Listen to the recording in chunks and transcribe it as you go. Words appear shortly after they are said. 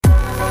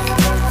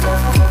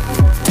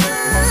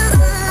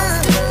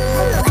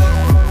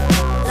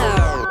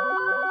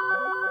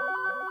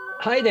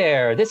Hi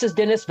there, this is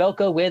Dennis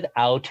Velka with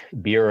Out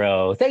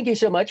Bureau. Thank you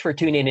so much for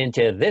tuning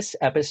into this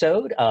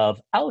episode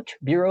of Out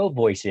Bureau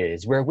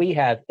Voices, where we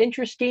have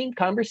interesting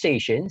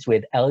conversations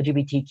with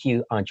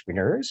LGBTQ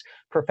entrepreneurs,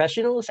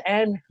 professionals,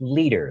 and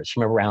leaders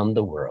from around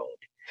the world.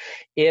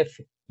 If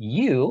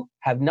you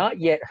have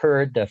not yet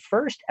heard the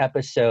first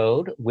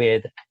episode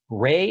with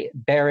Ray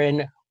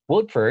Baron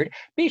Woodford,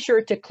 be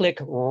sure to click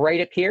right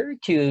up here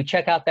to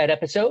check out that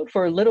episode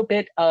for a little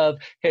bit of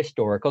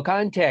historical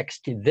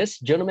context. This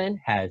gentleman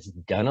has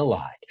done a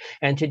lot.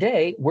 And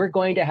today we're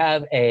going to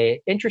have an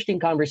interesting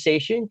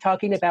conversation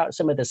talking about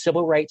some of the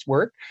civil rights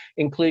work,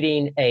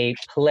 including a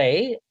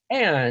play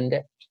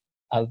and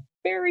a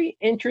very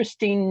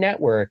interesting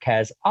network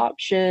has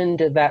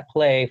optioned that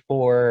play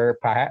for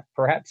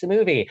perhaps a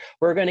movie.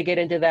 We're going to get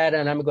into that,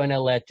 and I'm going to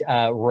let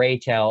Ray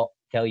tell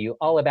you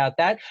all about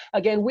that.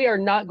 Again, we are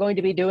not going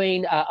to be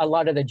doing a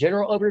lot of the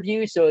general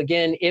overview. So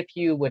again, if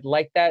you would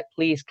like that,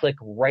 please click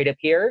right up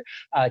here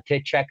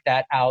to check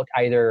that out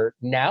either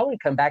now and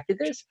come back to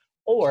this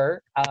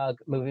or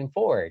moving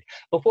forward.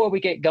 Before we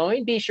get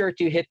going, be sure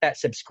to hit that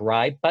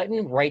subscribe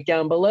button right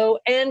down below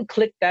and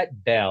click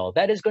that bell.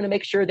 That is going to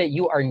make sure that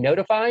you are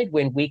notified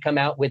when we come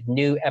out with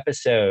new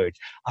episodes.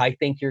 I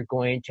think you're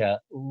going to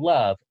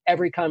love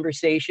every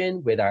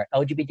conversation with our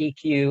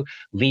LGBTQ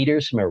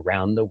leaders from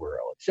around the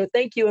world. So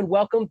thank you and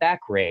welcome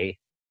back, Ray.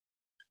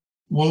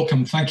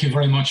 Welcome. Thank you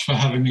very much for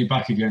having me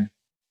back again.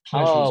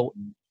 Pleasure.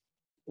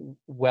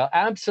 Well,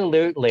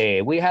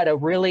 absolutely. We had a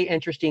really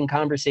interesting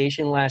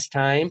conversation last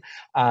time.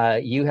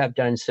 You have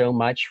done so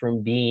much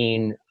from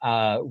being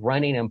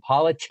running in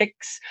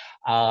politics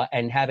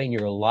and having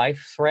your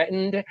life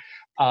threatened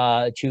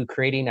to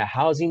creating a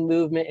housing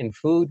movement and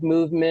food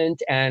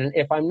movement. And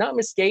if I'm not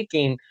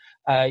mistaken,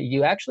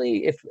 you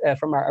actually,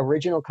 from our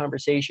original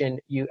conversation,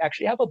 you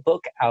actually have a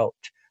book out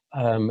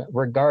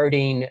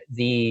regarding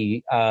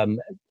the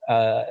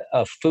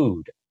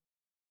food.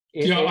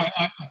 Yeah,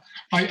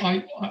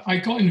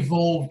 I got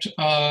involved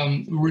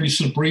really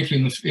sort of briefly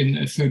in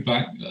the food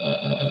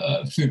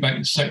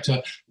bank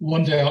sector.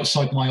 One day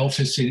outside my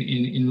office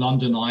in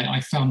London, I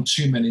found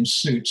two men in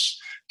suits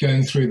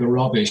going through the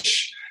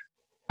rubbish,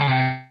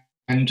 and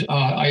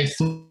I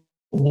thought,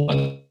 what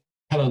the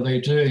hell are they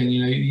doing?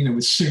 You know,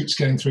 with suits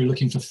going through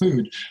looking for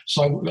food.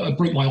 So I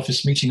broke my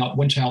office meeting up,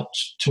 went out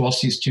to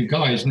ask these two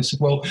guys, and they said,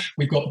 well,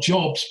 we've got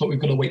jobs, but we've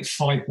got to wait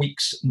 5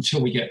 weeks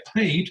until we get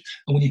paid,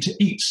 and we need to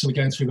eat. So we're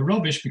going through the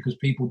rubbish because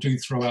people do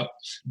throw out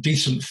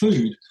decent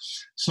food.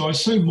 So I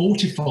was so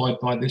mortified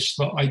by this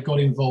that I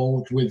got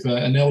involved with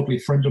an elderly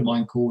friend of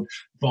mine called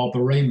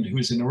Barbara Raymond, who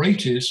was in her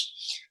 80s.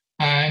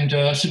 And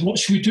I said, what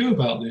should we do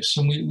about this?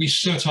 And we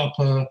set up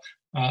an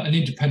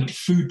independent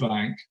food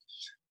bank.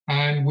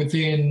 And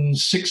within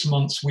 6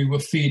 months, we were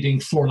feeding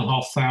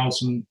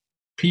 4,500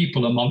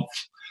 people a month,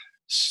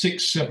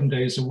 6-7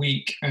 days a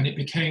week. And it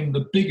became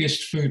the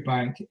biggest food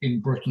bank in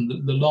Britain,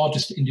 the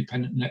largest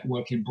independent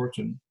network in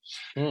Britain.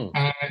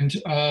 And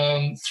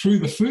through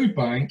the food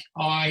bank,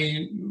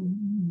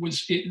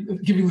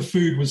 giving the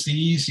food was the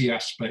easy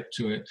aspect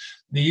to it.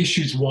 The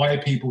issues why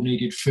people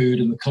needed food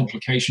and the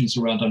complications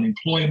around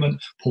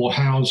unemployment, poor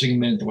housing,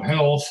 mental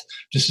health,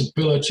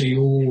 disability,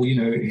 all,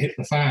 hit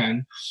the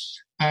fan.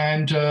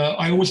 And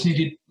I always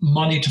needed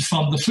money to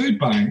fund the food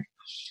bank.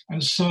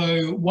 And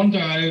so one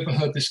day I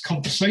overheard this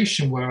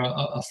conversation where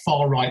a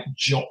far-right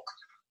jock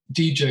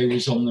DJ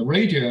was on the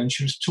radio, and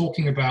she was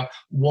talking about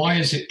why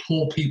is it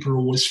poor people are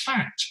always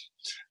fat?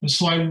 And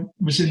so I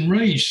was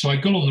enraged. So I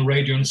got on the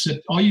radio and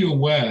said, are you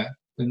aware,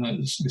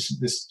 and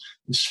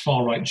this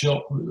far-right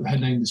jock, her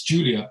name was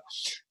Julia,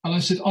 and I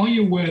said, are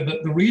you aware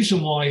that the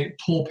reason why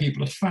poor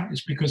people are fat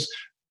is because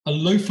a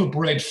loaf of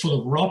bread full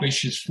of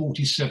rubbish is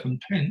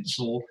 47 pence,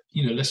 or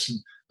less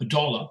than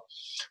 $1,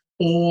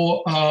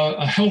 or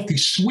a healthy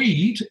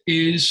Swede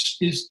is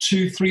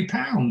 £2-3,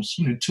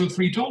 $2 or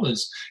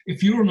 $3.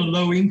 If you're on a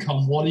low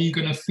income, what are you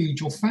going to feed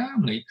your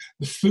family?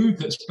 The food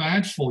that's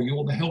bad for you,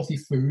 or the healthy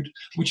food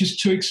which is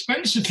too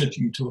expensive for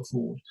you to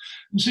afford?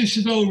 And so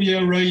she said, oh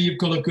yeah, Ray, you've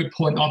got a good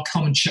point, I'll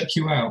come and check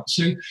you out.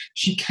 So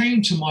she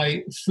came to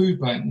my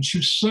food bank, and she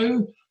was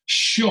so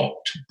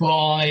shocked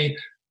by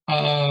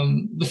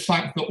the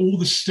fact that all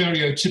the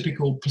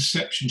stereotypical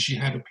perception she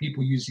had of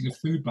people using a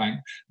food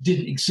bank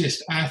didn't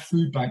exist. Our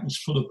food bank was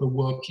full of the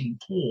working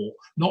poor,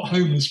 not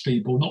homeless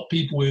people, not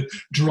people with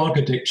drug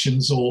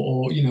addictions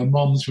or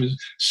mums with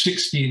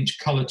 60-inch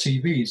colour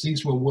TVs.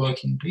 These were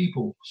working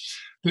people.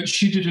 But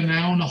she did an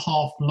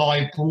hour-and-a-half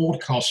live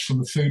broadcast from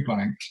the food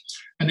bank,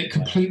 and it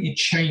completely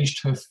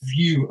changed her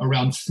view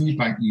around food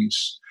bank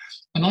use.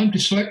 And I'm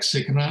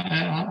dyslexic, and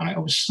I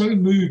was so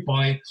moved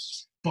by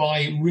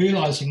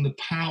realizing the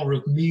power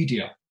of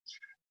media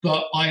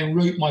that I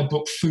wrote my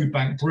book, Food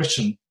Bank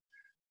Britain.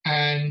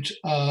 And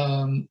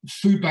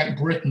Food Bank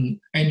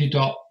Britain ended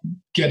up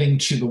getting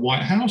to the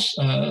White House.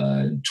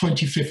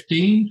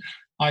 2015,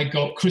 I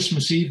got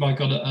Christmas Eve, I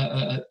got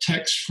a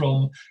text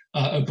from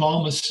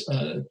Obama's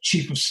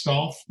chief of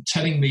staff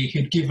telling me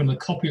he'd given a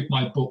copy of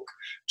my book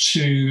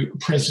to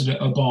President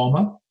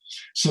Obama.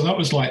 So that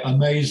was like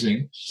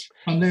amazing.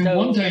 And then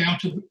one day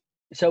out of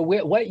So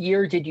what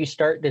year did you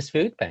start this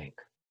food bank?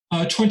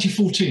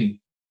 2014.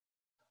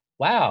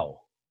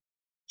 Wow.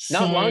 So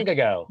Not long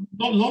ago.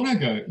 not long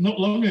ago, not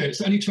long ago.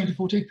 It's only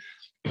 2014.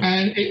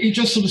 And it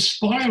just sort of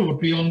spiraled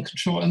beyond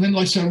control. And then,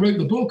 like I said, I wrote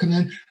the book, and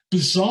then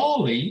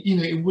bizarrely,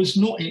 it was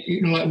not,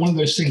 like one of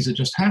those things that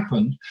just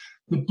happened.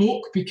 The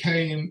book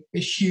became a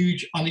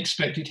huge,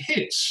 unexpected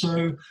hit.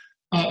 So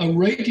a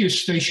radio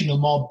station in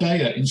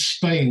Marbella in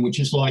Spain, which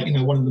is like,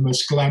 one of the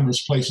most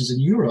glamorous places in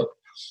Europe,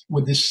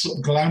 with this sort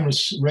of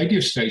glamorous radio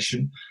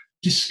station,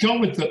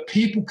 discovered that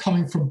people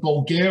coming from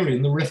Bulgaria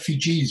and the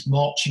refugees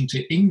marching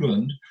to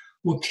England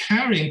were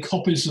carrying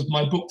copies of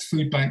my book,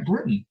 Food Bank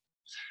Britain.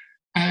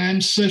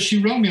 And so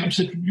she rang me up and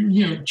said,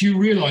 do you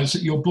realize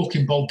that your book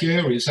in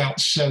Bulgaria is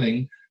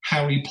outselling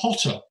Harry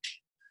Potter?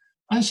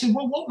 I said,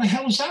 well, what the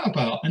hell is that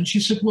about? And she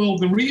said, well,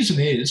 the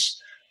reason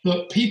is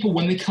that people,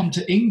 when they come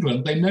to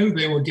England, they know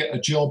they will get a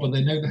job and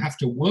they know they have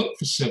to work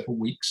for several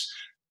weeks.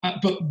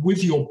 But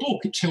with your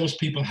book, it tells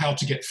people how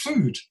to get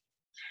food.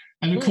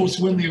 And of course,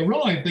 when they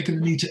arrive, they're going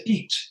to need to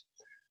eat.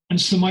 And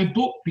so my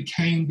book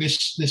became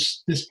this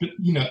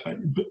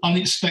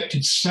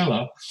unexpected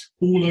seller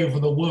all over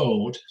the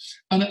world,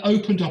 and it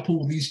opened up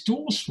all these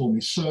doors for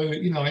me. So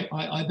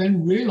I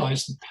then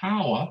realized the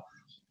power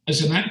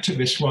as an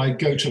activist, where I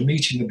go to a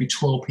meeting, there'd be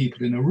 12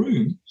 people in a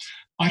room.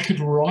 I could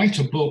write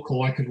a book,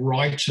 or I could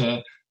write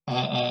a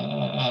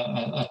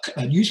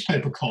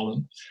newspaper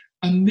column,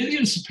 and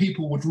millions of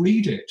people would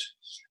read it.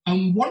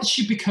 And once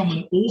you become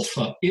an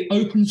author, it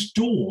opens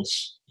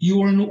doors.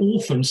 You're an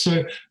author. And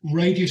so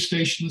radio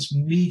stations,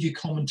 media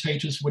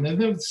commentators, whenever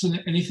there's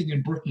anything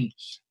in Britain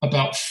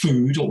about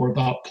food or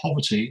about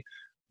poverty,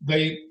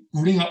 they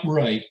ring up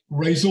Ray.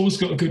 Ray's always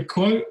got a good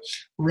quote.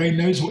 Ray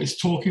knows what he's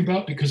talking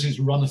about because he's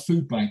run a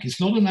food bank. He's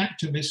not an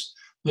activist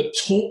that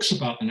talks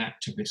about an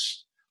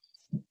activist,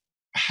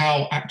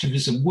 how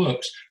activism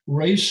works.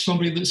 Ray's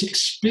somebody that's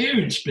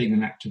experienced being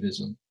an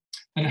activism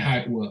and how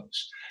it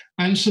works.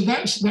 And so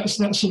that's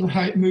sort of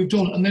how it moved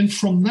on. And then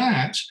from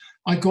that,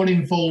 I got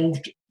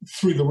involved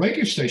through the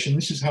radio station.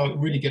 This is how it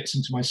really gets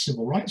into my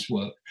civil rights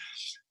work.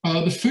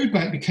 The food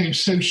bank became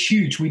so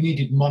huge, we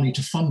needed money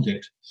to fund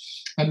it.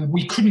 And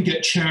we couldn't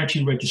get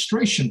charity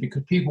registration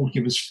because people would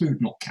give us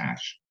food, not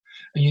cash.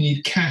 And you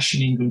need cash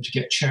in England to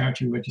get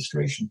charity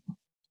registration.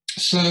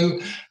 So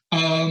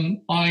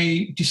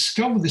I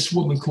discovered this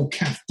woman called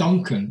Kath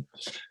Duncan,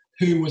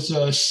 who was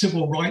a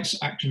civil rights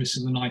activist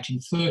in the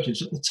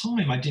 1930s. At the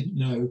time, I didn't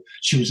know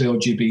she was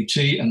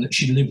LGBT and that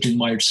she lived in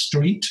my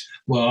street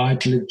where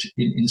I'd lived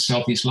in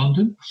Southeast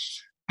London.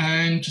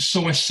 And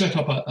so I set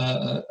up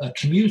a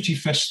community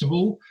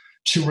festival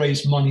to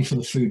raise money for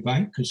the food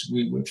bank because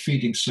we were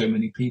feeding so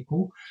many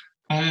people.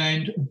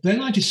 And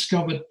then I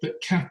discovered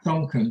that Kath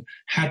Duncan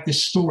had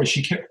this story.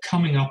 She kept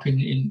coming up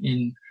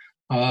in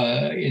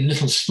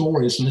little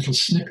stories and little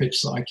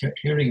snippets that I kept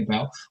hearing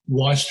about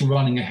whilst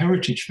running a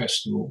heritage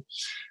festival.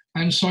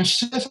 And so I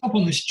set up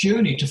on this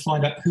journey to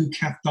find out who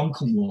Kath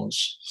Duncan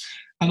was.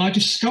 And I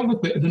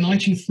discovered that in the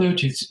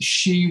 1930s,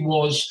 she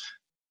was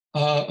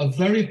a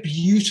very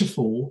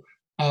beautiful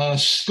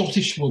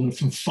Scottish woman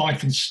from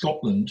Fife in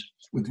Scotland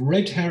with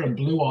red hair and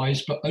blue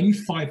eyes, but only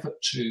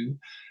 5'2",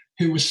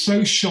 who was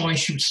so shy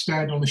she would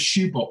stand on a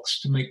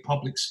shoebox to make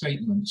public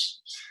statements,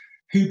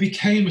 who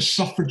became a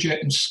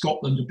suffragette in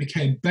Scotland and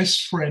became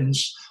best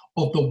friends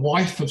of the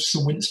wife of Sir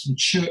Winston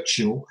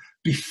Churchill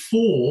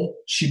before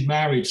she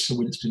married Sir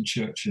Winston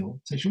Churchill.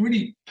 So she's a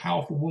really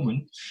powerful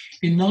woman.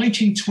 In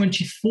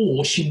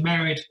 1924, she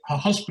married her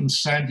husband,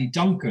 Sandy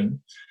Duncan,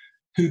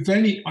 who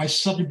then I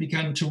suddenly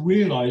began to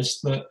realize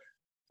that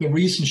the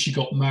reason she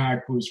got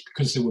married was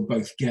because they were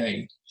both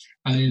gay.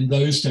 And in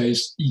those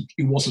days,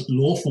 it wasn't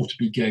lawful to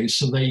be gay.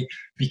 So they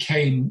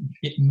became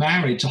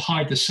married to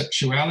hide their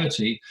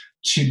sexuality,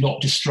 to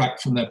not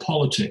distract from their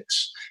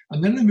politics.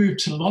 And then they moved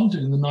to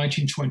London in the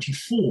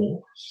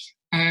 1924,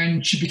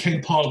 and she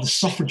became part of the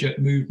suffragette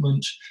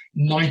movement.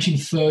 In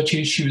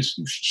 1930s, she was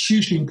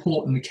hugely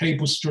important in the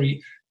Cable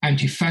Street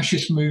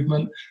anti-fascist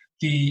movement,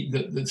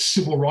 the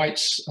civil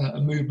rights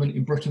movement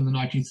in Britain in the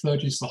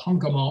 1930s, the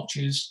hunger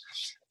marches.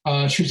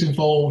 She was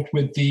involved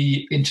with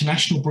the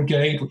International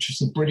Brigade, which was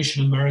the British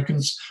and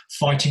Americans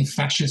fighting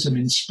fascism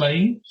in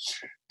Spain.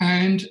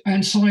 And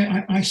so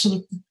I sort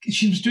of,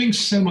 she was doing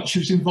so much. She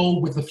was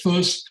involved with the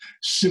first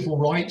civil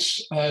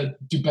rights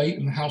debate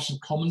in the House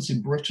of Commons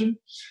in Britain.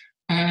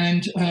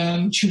 And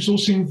she was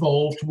also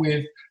involved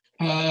with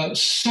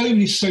so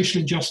many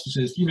social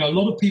injustices. A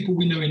lot of people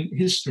we know in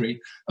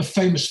history are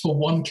famous for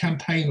one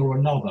campaign or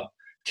another.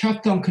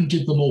 Kath Duncan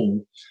did them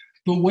all.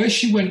 But where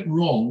she went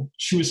wrong,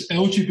 she was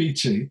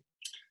LGBT.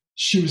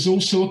 She was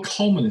also a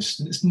communist,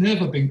 and it's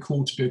never been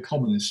cool to be a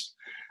communist.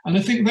 And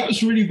I think that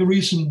was really the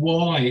reason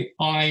why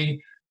I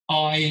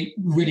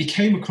really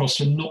came across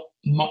her. Not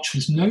much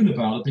was known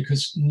about it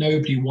because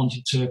nobody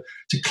wanted to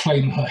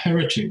claim her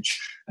heritage.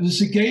 And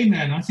as a gay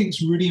man, I think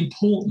it's really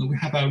important that we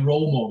have our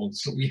role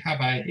models, that we have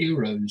our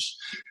heroes.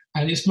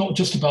 And it's not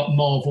just about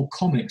Marvel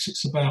Comics,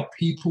 it's about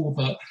people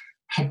that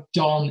have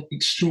done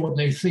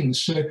extraordinary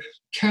things. So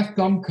Kath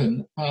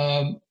Duncan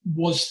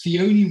was the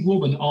only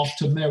woman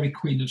after Mary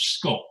Queen of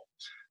Scots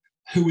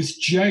who was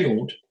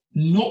jailed,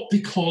 not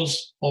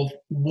because of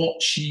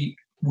what she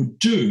would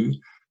do,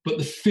 but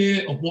the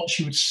fear of what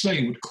she would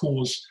say would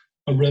cause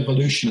a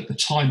revolution at the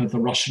time of the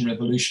Russian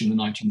Revolution in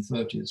the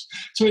 1930s.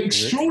 So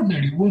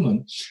extraordinary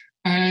woman.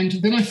 And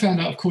then I found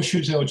out, of course, she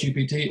was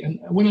LGBT. And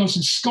when I was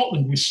in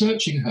Scotland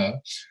researching her,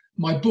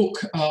 my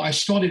book, I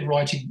started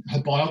writing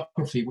her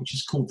biography, which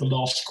is called The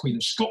Last Queen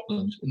of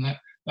Scotland. And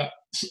that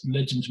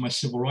led into my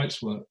civil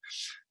rights work.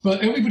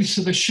 But everybody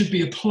said there should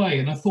be a play.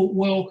 And I thought,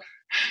 well,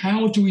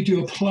 how do we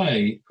do a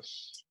play?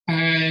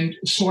 And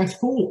so I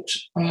thought,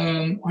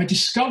 I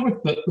discovered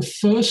that the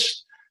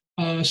first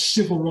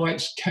civil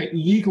rights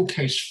legal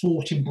case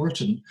fought in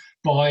Britain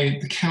by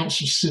the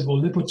Council of Civil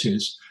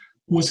Liberties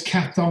was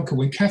Kath Duncan.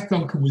 When Kath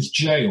Duncan was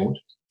jailed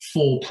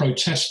for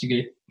protesting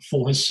it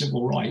for her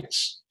civil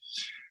rights,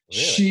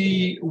 really?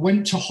 She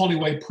went to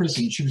Holloway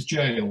Prison. She was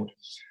jailed.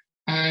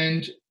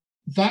 And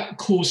that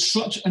caused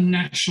such a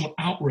national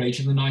outrage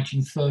in the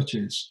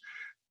 1930s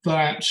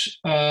that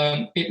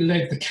it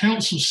led the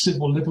Council of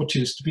Civil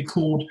Liberties to be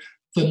called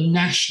the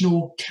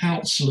National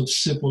Council of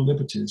Civil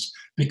Liberties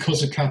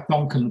because of Kath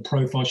Duncan, the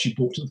profile she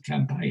brought to the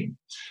campaign.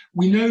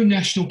 We know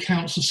National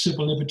Council of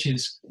Civil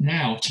Liberties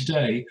now,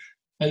 today,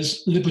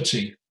 as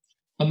Liberty.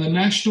 And the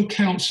National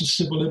Council of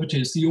Civil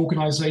Liberties, the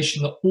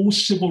organization that all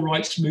civil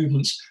rights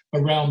movements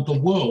around the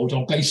world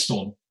are based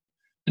on.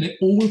 And it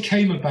all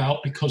came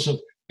about because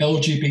of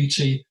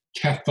LGBT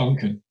Kath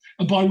Duncan.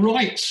 And by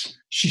rights,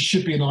 she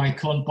should be an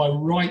icon. By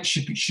rights,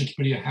 she should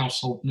be a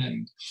household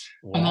name.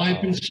 Wow. And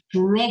I've been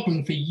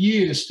struggling for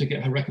years to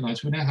get her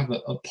recognized. We now have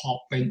a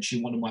park bench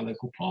in one of my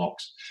local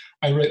parks.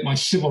 I wrote my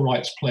civil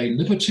rights play,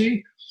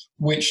 Liberty,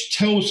 which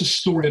tells the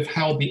story of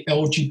how the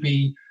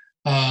LGBT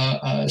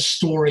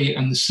story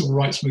and the civil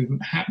rights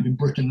movement happened in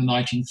Britain in the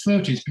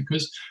 1930s,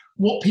 because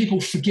what people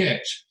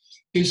forget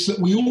is that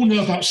we all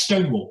know about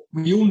Stonewall.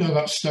 We all know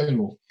about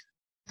Stonewall.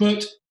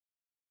 But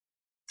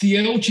the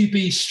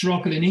LGBT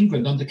struggle in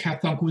England under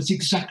Kath Duncan was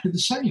exactly the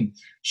same.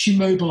 She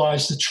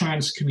mobilized the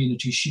trans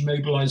community. She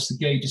mobilized the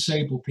gay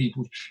disabled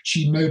people.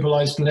 She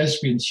mobilized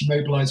lesbians. She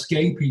mobilized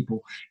gay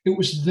people. It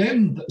was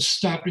them that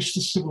established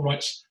the civil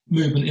rights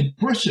movement in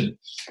Britain.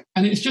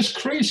 And it's just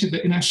crazy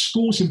that in our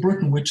schools in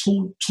Britain, we're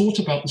taught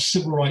about the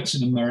civil rights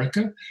in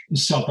America, in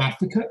South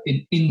Africa,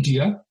 in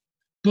India,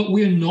 but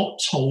we're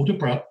not told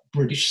about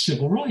British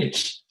civil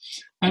rights.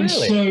 And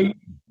really? So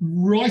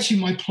writing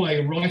my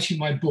play, writing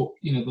my book,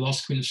 The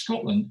Last Queen of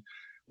Scotland,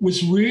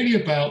 was really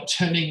about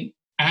telling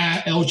our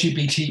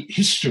LGBT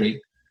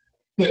history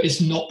that has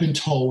not been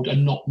told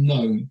and not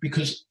known,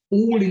 because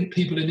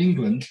people in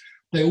England,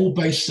 they all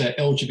base their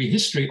LGBT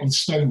history on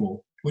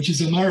Stonewall, which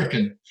is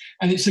American.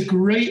 And it's a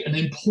great and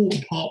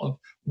important part of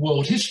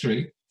world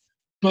history.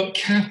 But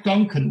Kath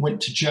Duncan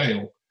went to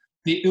jail.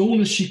 The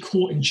illness she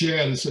caught in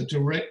jail is a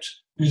direct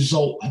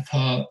result of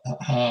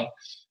her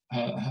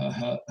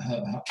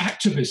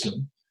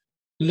activism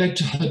led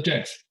to her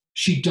death.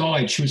 She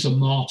died. She was a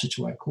martyr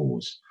to our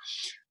cause.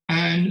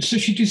 And so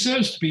she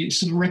deserves to be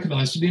sort of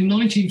recognised. And in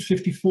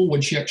 1954,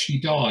 when she actually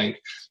died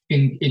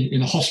in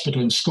a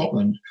hospital in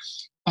Scotland,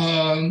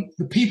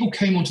 the people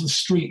came onto the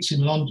streets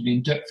in London,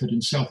 in Deptford,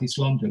 in southeast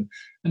London,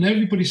 and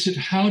everybody said,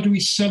 how do we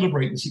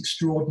celebrate this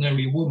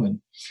extraordinary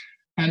woman?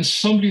 And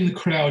somebody in the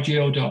crowd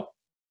yelled up,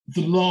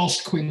 the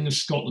last Queen of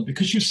Scotland,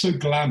 because she was so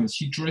glamorous.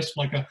 She dressed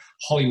like a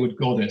Hollywood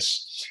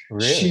goddess.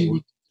 Really? She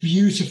was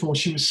beautiful.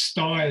 She was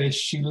stylish.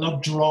 She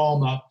loved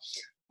drama.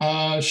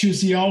 She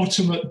was the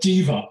ultimate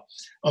diva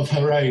of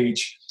her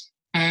age.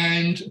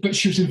 But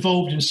she was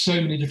involved in so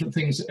many different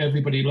things that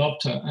everybody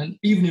loved her. And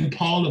even in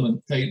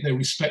Parliament, they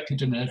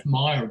respected and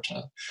admired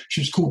her.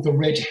 She was called the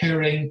Red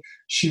Herring.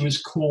 She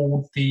was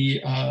called the,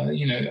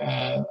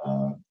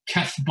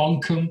 Kath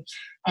Bunkum.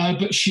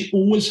 But she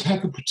always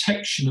had the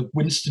protection of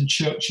Winston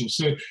Churchill.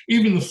 So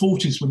even in the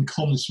 40s, when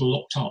communists were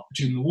locked up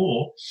during the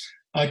war,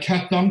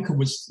 Kath Duncan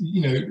was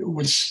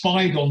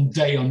spied on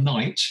day or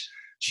night.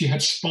 She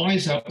had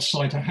spies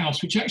outside her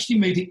house, which actually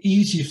made it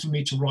easier for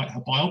me to write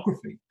her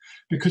biography,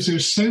 because there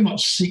was so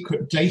much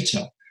secret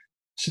data.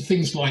 So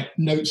things like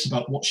notes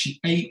about what she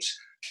ate,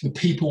 the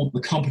people,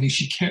 the company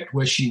she kept,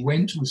 where she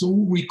went, was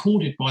all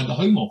recorded by the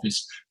Home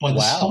Office, by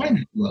the spy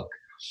network.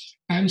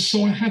 And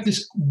so I had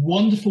this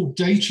wonderful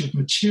data of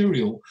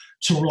material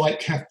to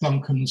write Kath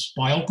Duncan's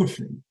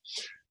biography.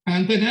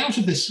 And then out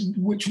of this,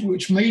 which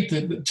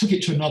took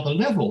it to another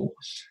level,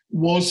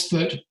 was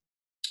that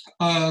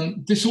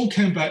this all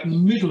came about in the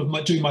middle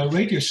of doing my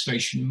radio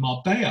station in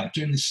Marbella,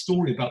 doing this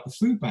story about the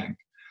food bank.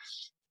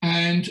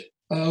 And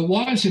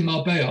while I was in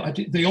Marbella,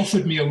 they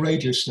offered me a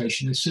radio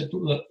station. They said,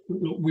 look,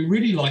 we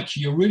really like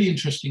you. You're a really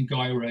interesting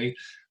guy, Ray.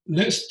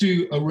 Let's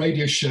do a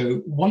radio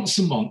show once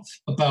a month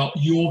about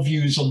your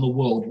views on the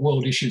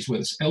world issues,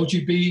 whether it's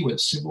LGBT, whether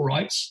it's civil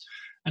rights.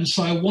 And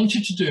so I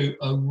wanted to do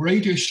a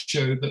radio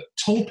show that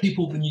told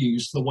people the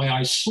news the way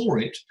I saw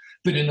it,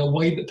 but in a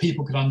way that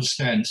people could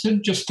understand. Instead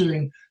of just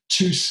doing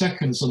 2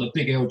 seconds on a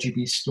big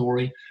LGBT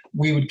story,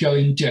 we would go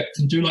in depth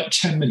and do like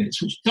 10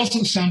 minutes, which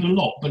doesn't sound a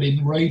lot, but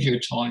in radio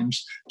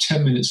times,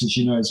 10 minutes, as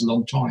you know, is a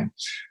long time.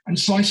 And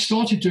so I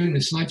started doing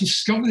this, and I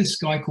discovered this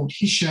guy called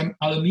Hisham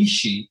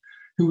Al-Amishi,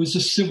 who was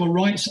a civil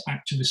rights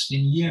activist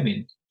in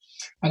Yemen.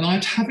 And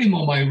I'd have him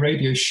on my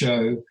radio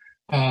show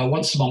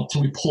once a month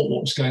to report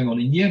what was going on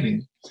in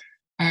Yemen.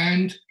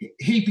 And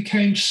he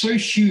became so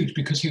huge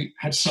because he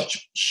had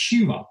such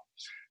humor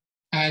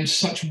and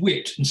such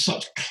wit and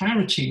such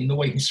clarity in the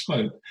way he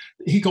spoke.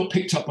 He got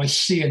picked up by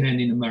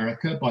CNN in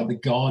America, by The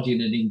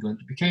Guardian in England.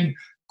 He became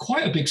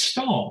quite a big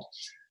star.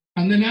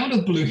 And then out of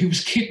the blue, he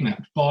was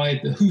kidnapped by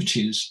the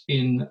Houthis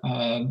in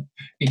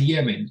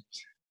Yemen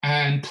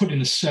and put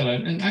in a cellar.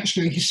 And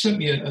actually, he sent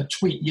me a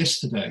tweet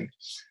yesterday.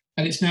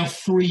 And it's now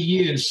 3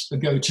 years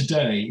ago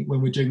today,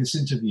 when we're doing this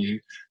interview,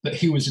 that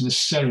he was in a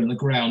cellar in the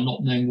ground,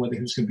 not knowing whether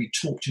he was going to be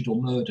tortured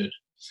or murdered.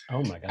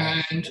 Oh my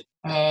God! And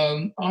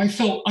I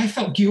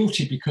felt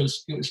guilty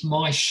because it was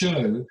my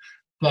show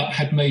that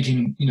had made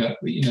him,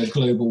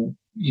 global,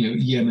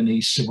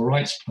 Yemeni civil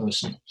rights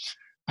person.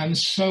 And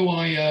so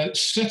I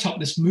set up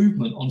this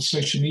movement on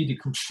social media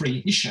called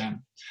Free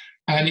Hisham.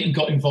 And it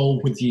got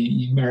involved with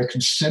the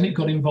American Senate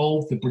got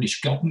involved, the British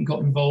government got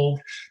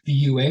involved, the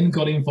UN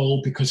got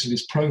involved because of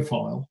his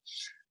profile.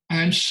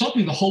 And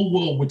suddenly the whole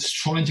world was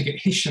trying to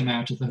get Hisham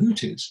out of the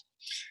Houthis.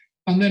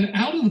 And then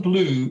out of the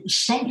blue,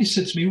 somebody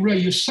said to me, Ray,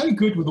 you're so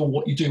good with all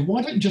what you do.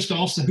 Why don't you just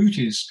ask the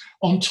Houthis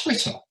on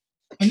Twitter?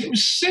 And it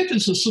was said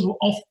as a sort of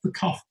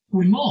off-the-cuff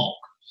remark.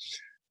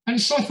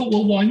 And so I thought,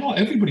 well, why not?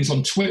 Everybody's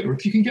on Twitter.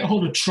 If you can get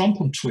hold of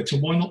Trump on Twitter,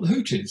 why not the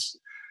Houthis?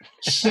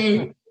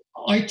 So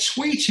I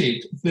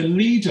tweeted the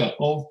leader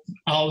of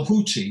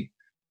al-Houthi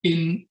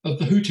of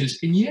the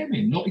Houthis in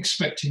Yemen, not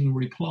expecting a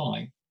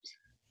reply.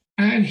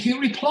 And he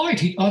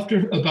replied.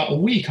 After about a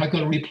week, I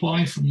got a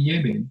reply from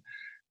Yemen.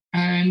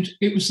 And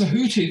it was the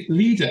Houthi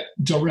leader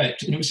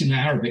direct, and it was in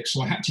Arabic,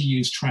 so I had to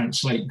use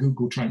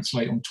Google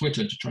Translate on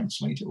Twitter to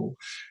translate it all.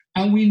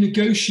 And we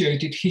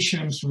negotiated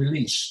Hisham's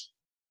release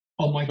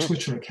on my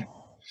Twitter account.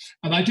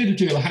 And I did a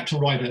deal. I had to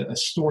write a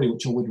story,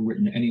 which I would have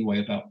written anyway,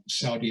 about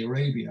Saudi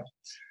Arabia.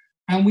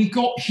 And we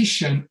got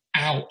Hisham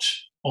out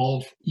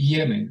of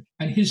Yemen.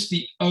 And he's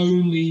the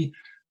only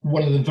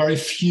one of the very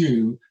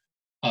few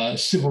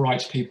civil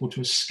rights people to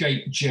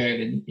escape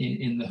jail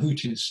in the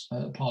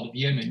Houthis part of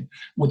Yemen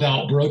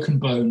without broken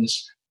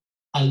bones,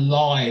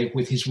 alive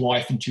with his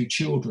wife and 2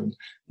 children.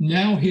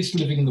 Now he's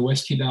living in the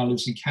West. He now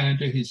lives in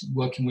Canada. He's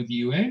working with the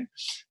UN.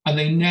 And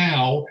they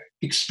now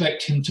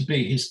expect him to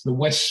be, the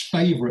West's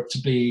favorite, to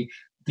be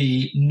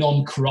the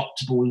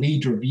non-corruptible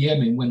leader of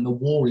Yemen when the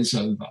war is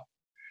over.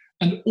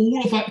 And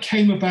all of that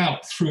came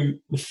about through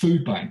the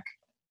food bank.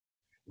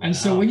 And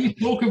so when you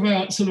talk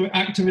about sort of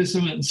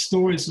activism and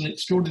stories and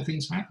extraordinary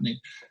things happening,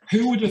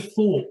 who would have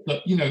thought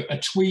that, a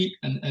tweet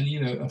and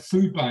a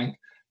food bank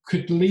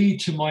could lead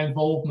to my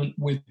involvement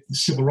with the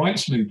civil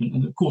rights movement?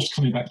 And of course,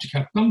 coming back to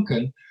Kath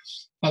Duncan.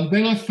 And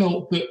then I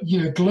felt that,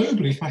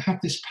 globally, if I have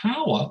this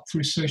power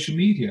through social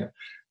media,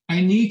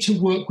 I need to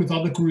work with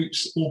other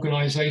groups,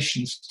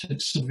 organizations to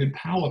sort of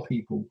empower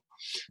people.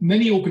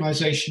 Many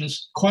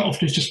organizations, quite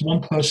often it's just one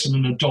person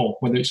and a dog,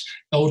 whether it's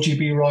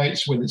LGBT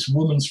rights, whether it's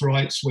women's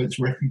rights, whether it's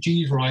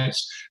refugees'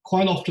 rights.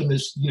 Quite often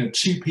there's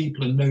 2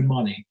 people and no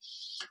money.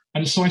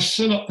 And so I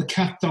set up the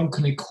Kath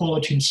Duncan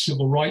Equality and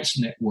Civil Rights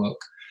Network,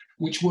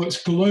 which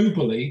works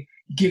globally,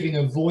 giving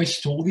a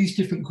voice to all these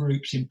different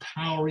groups,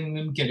 empowering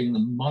them, getting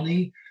them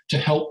money to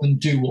help them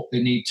do what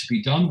they need to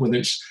be done, whether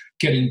it's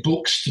getting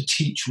books to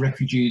teach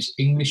refugees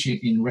English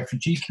in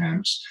refugee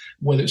camps,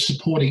 whether it's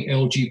supporting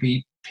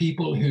LGBT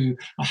people who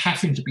are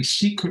having to be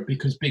secret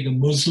because being a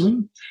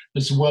Muslim,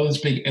 as well as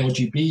being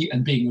LGBT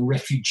and being a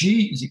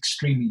refugee, is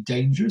extremely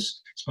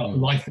dangerous. It's about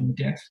life and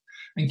death.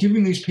 And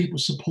giving these people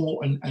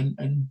support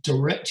and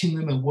directing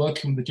them and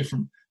working with the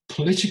different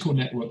political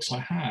networks I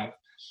have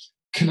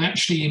can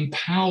actually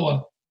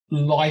empower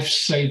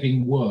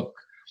life-saving work.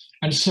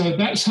 And so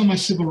that's how my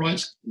civil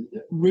rights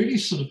really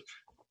sort of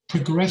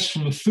progressed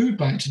from the food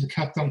bank to the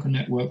Kath Duncan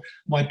Network.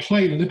 My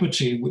play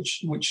Liberty,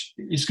 which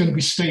is going to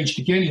be staged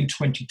again in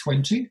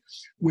 2020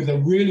 with a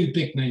really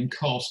big name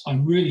cast.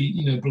 I'm really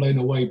blown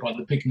away by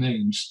the big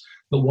names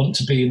that want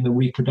to be in the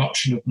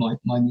reproduction of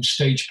my new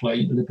stage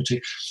play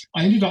Liberty.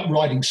 I ended up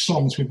writing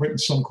songs. We've written a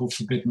song called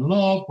Forbidden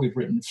Love. We've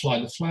written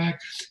Fly the Flag,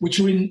 which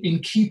are in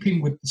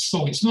keeping with the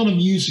song. It's not a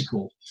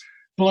musical,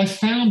 but I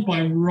found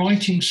by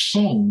writing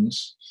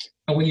songs,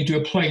 and when you do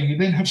a play, you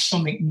then have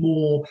something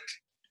more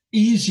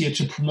easier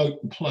to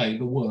promote the play,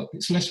 the work.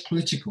 It's less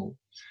political.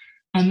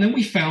 And then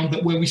we found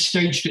that where we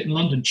staged it in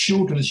London,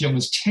 children as young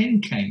as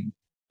 10 came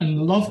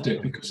and loved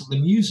it because of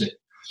the music.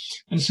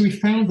 And so we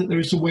found that there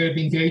is a way of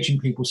engaging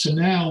people. So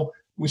now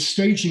we're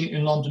staging it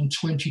in London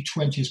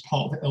 2020 as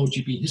part of the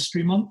LGBT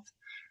History Month.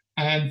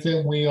 And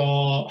then we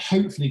are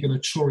hopefully going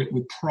to tour it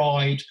with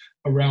Pride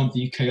around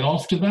the UK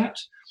after that.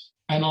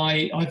 And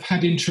I've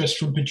had interest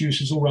from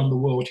producers all around the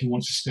world who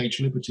want to stage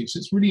Liberty. So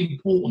it's really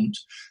important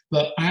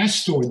that our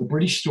story, the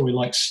British story,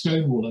 like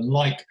Stonewall and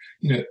like,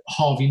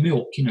 Harvey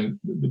Milk,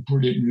 the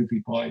brilliant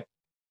movie by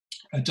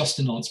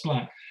Dustin Lance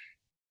Black,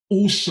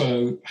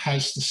 also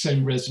has the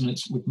same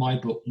resonance with my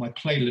book, my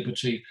play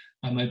Liberty,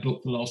 and my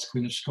book, The Last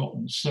Queen of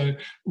Scotland. So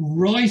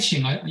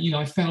writing,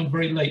 I found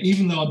very late,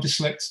 even though I'm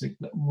dyslexic,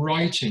 that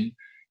writing,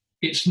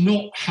 it's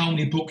not how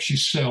many books you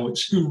sell,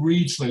 it's who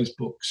reads those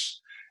books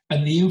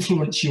and the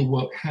influence your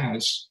work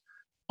has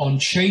on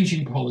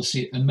changing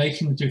policy and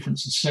making the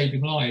difference and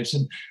saving lives.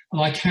 And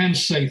I can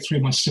say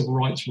through my civil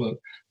rights work,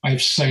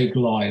 I've saved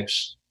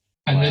lives.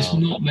 And wow. There's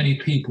not many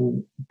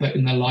people that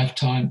in their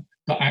lifetime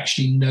that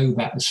actually know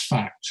that as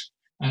fact.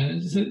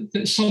 And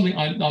it's something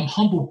I'm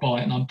humbled by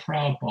and I'm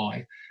proud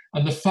by.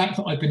 And the fact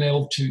that I've been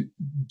able to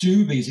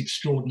do these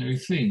extraordinary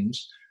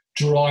things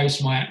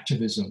drives my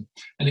activism,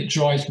 and it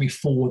drives me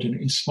forward and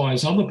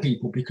inspires other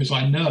people, because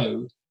I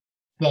know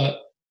that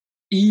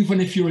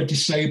even if you're a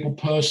disabled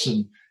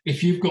person,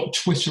 if you've got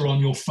Twitter on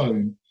your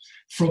phone,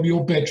 from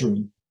your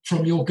bedroom,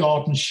 from your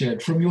garden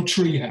shed, from your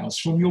treehouse,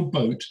 from your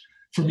boat,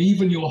 from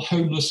even your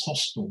homeless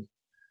hostel,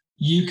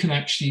 you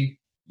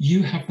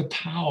have the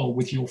power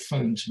with your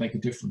phone to make a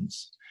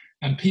difference.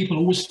 And people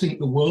always think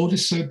the world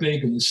is so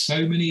big and there's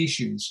so many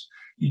issues.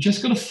 You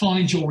just got to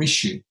find your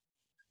issue,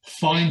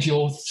 find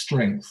your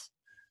strength,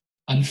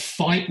 and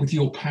fight with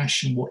your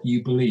passion what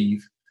you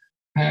believe.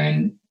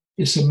 And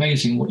it's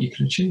amazing what you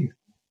can achieve.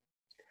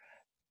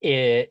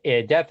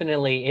 It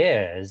definitely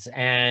is.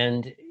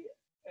 And,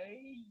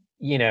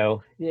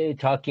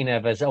 talking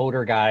of us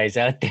older guys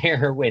out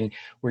there, when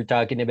we're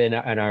talking about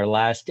on our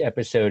last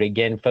episode,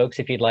 again, folks,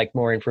 if you'd like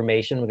more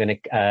information, we're going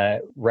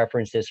to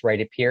reference this right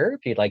up here.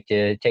 If you'd like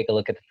to take a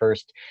look at the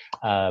first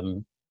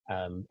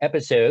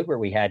episode where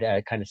we had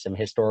kind of some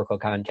historical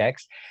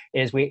context,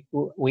 is we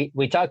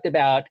talked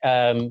about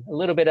a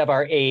little bit of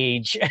our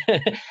age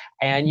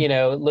and,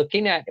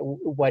 looking at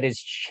what has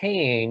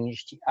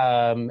changed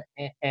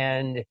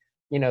and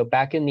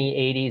back in the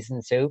 80s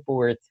and so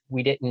forth,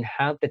 we didn't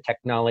have the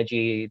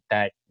technology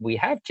that we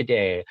have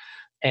today.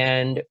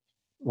 And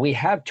we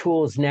have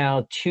tools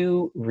now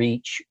to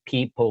reach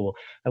people.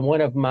 And one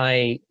of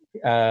my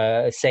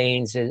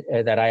sayings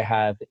that I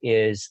have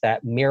is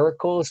that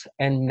miracles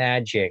and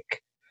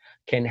magic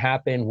can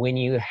happen when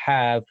you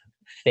have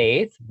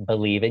faith,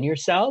 believe in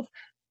yourself,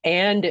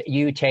 and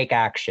you take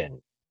action.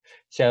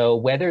 So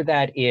whether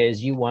that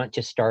is you want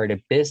to start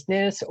a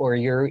business, or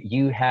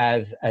you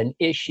have an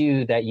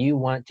issue that you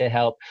want to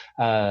help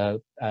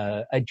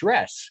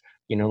address,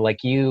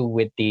 like you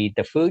with the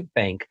food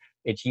bank,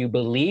 it's you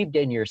believed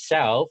in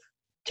yourself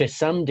to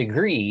some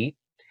degree,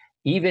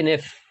 even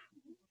if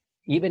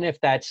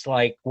that's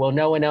like, well,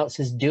 no one else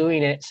is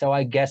doing it, so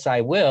I guess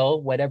I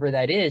will, whatever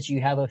that is,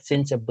 you have a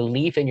sense of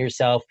belief in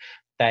yourself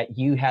that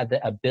you have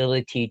the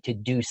ability to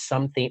do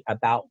something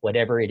about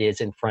whatever it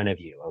is in front of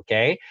you,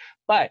 okay?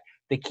 But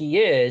the key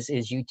is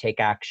you take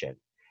action.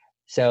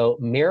 So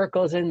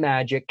miracles and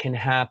magic can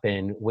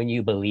happen when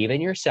you believe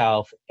in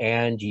yourself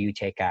and you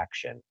take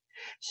action.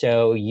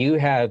 So you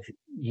have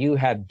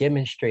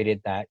demonstrated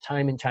that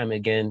time and time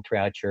again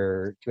throughout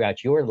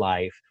your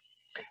life.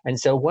 And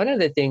so one of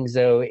the things,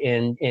 though,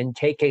 in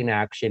taking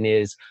action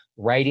is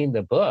writing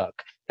the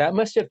book. That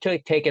must have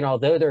taken,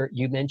 although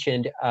you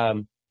mentioned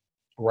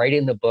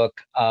writing the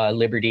book,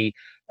 Liberty,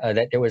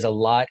 that there was a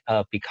lot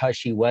of, because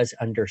she was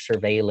under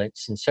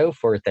surveillance and so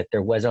forth, that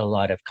there was a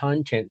lot of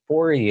content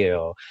for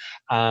you.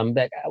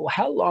 But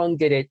how long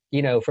did it,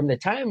 from the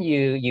time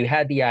you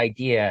had the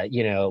idea,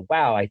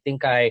 wow, I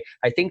think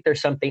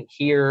there's something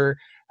here,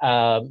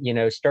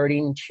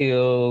 starting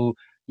to,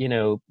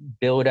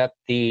 build up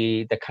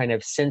the kind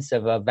of sense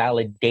of a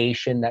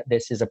validation that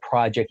this is a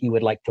project you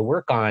would like to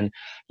work on,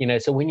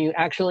 so when you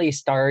actually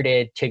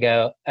started to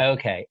go,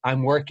 okay,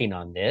 I'm working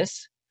on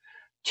this,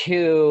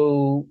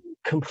 to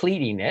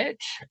completing it,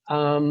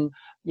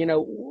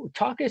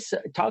 talk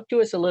to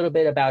us a little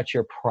bit about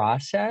your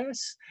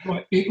process.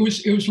 Right, it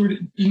was really,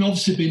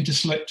 obviously being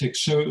dyslexic,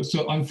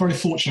 so I'm very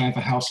fortunate. I have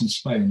a house in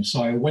Spain,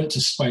 so I went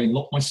to Spain,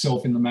 locked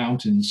myself in the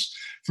mountains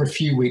for a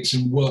few weeks,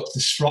 and worked the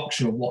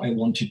structure of what I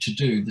wanted to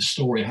do, the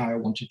story, how I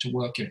wanted to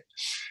work it.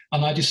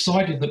 And I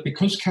decided that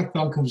because Kath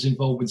Duncan was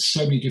involved with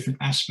so many different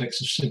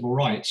aspects of civil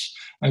rights,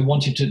 I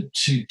wanted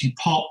to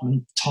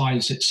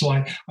departmentize it. So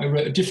I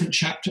wrote a different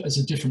chapter as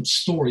a different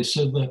story.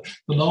 So the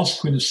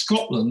Last Queen of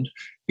Scotland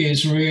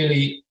is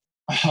really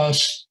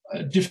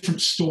a different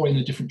story in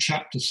a different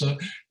chapter. So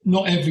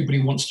not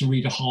everybody wants to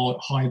read a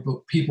high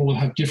book. People will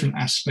have different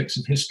aspects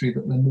of history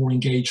that they're more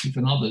engaged with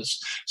than others.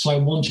 So I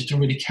wanted to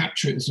really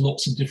capture it as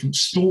lots of different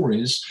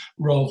stories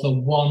rather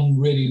than one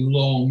really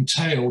long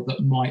tale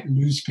that might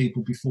lose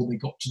people before they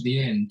got to the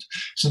end.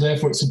 So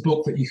therefore it's a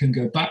book that you can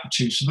go back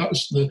to. So that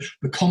was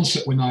the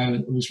concept when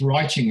I was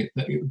writing it,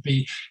 that it would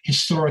be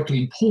historically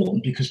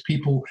important, because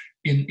people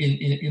in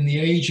the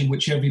age in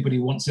which everybody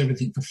wants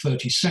everything for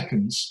 30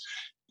 seconds,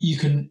 you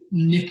can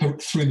nip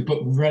through the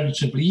book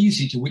relatively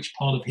easy to which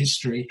part of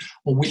history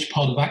or which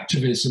part of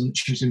activism that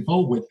she was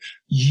involved with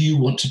you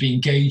want to be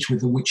engaged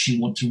with, and which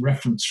you want to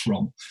reference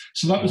from.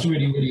 So that was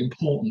really, really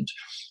important.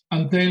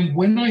 And then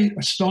when I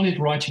started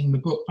writing the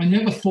book, I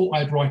never thought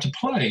I'd write a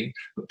play,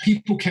 but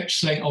people kept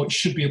saying, oh, it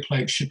should be a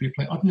play, it should be a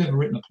play. I've never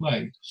written a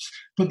play.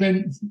 But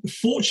then,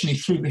 fortunately,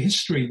 through the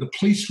history, the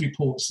police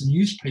reports, the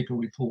newspaper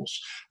reports,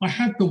 I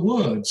had the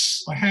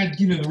words, I had,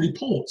 the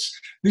reports.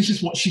 This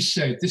is what she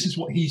said, this is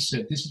what he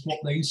said, this is what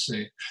they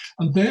said.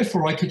 And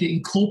therefore, I could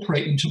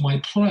incorporate into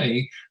my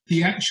play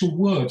the actual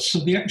words. So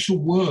the actual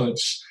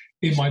words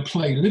in my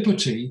play,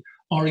 Liberty,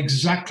 are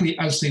exactly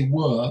as they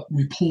were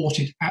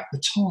reported at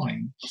the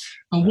time.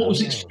 And what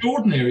was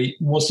extraordinary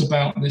was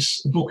about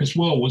this book as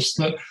well was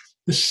that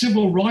the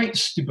civil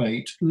rights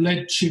debate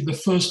led to the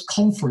first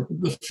conference,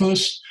 the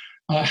first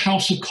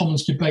House of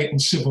Commons debate on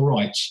civil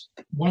rights.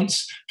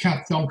 Once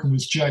Kath Duncan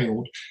was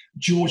jailed,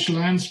 George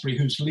Lansbury,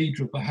 who's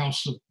leader of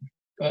the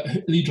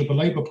leader of the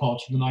Labour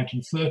Party in the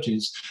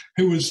 1930s,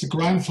 who was the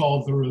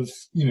grandfather of,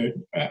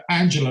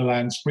 Angela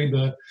Lansbury,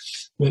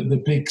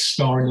 the big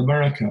star in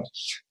America,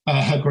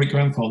 her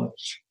great-grandfather.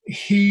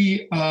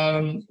 He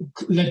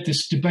led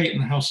this debate in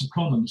the House of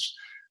Commons,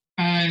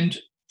 and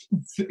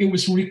it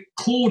was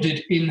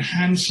recorded in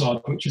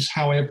Hansard, which is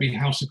how every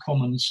House of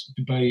Commons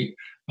debate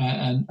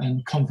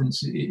and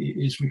conference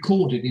is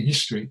recorded in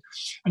history.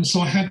 And so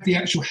I had the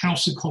actual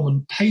House of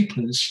Commons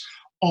papers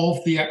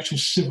of the actual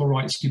civil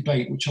rights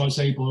debate, which I was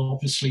able,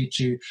 obviously,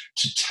 to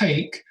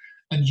take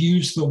and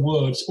use the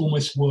words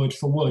almost word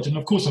for word. And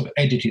of course, I've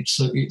edited,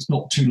 so it's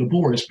not too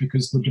laborious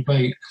because the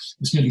debate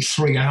was nearly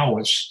 3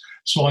 hours.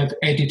 So I've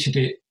edited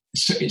it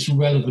so it's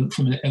relevant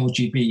from an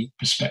LGB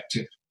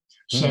perspective.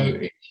 So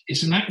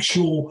it's an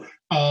actual,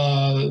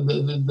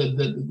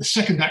 the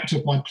second act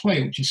of my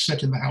play, which is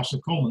set in the House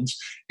of Commons,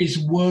 is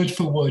word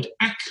for word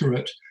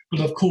accurate. But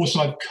of course,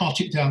 I've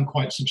cut it down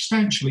quite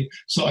substantially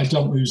so I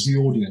don't lose the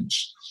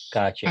audience.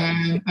 Gotcha.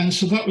 And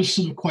so that was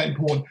sort of quite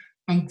important.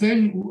 And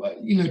then,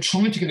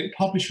 trying to get it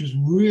published was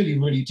really,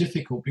 really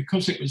difficult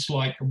because it was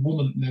like a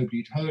woman that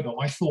nobody had heard of.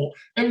 I thought,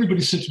 everybody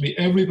said to me,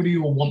 everybody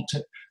will want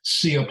to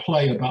see a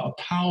play about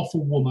a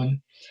powerful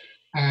woman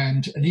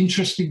and an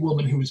interesting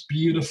woman who was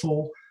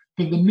beautiful.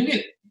 But the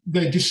minute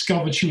they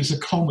discovered she was a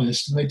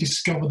communist and they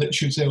discovered that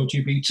she was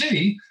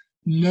LGBT,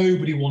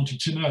 nobody wanted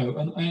to know.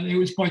 And it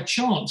was by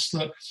chance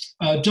that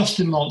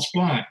Dustin Lance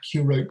Black,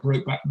 who wrote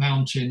Brokeback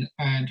Mountain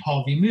and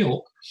Harvey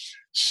Milk,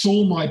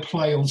 saw my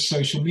play on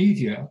social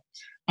media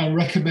and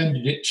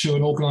recommended it to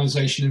an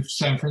organization in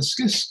San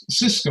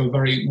Francisco, a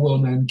very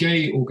well-known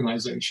gay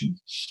organization,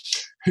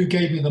 who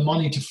gave me the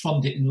money to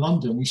fund it in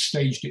London. We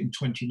staged it in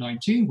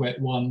 2019, where it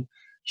won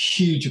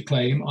huge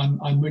acclaim.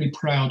 I'm really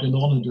proud and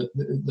honored at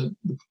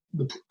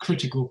the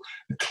critical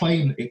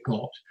acclaim that it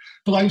got.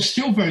 But I was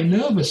still very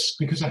nervous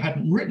because I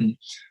hadn't written.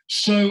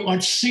 So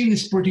I'd seen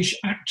this British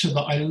actor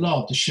that I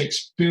loved, a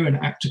Shakespearean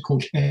actor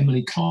called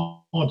Emily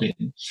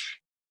Cardin.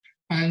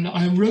 And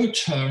I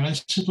wrote her and I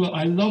said, look,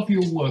 I love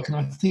your work and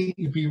I think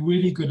you'd be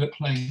really good at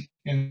playing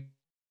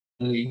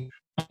Emily,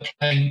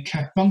 playing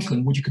Kath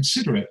Duncan. Would you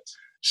consider it?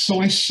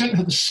 So I sent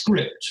her the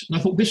script and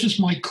I thought this was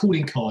my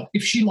calling card.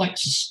 If she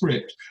likes the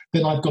script,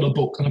 then I've got a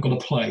book and I've got a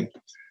play.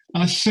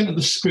 And I sent her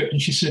the script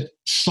and she said,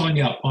 sign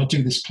me up, I'll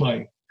do this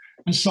play.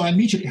 And so I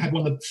immediately had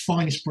one of the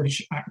finest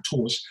British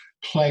actors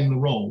playing the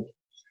role.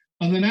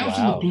 And then out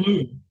of the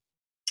blue,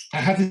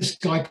 I had this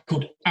guy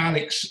called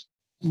Alex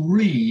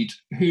Reed,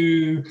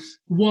 who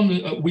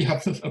we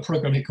have a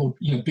program here called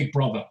Big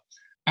Brother.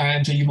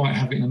 And you might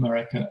have it in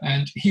America.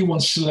 And he won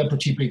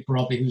Celebrity Big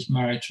Brother. He was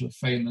married to a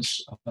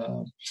famous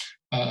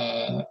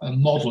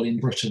model in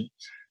Britain.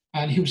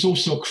 And he was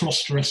also a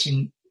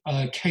cross-dressing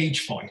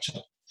cage fighter.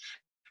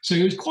 So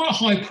he was quite a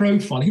high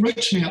profile. He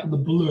wrote to me out of the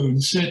blue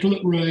and said,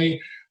 look,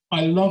 Ray,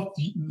 I love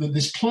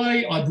this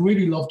play. I'd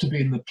really love to be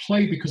in the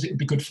play because it would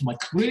be good for my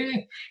career.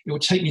 It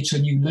would take me to a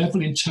new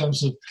level in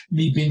terms of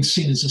me being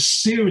seen as a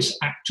serious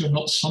actor,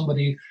 not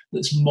somebody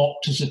that's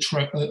mocked as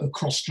a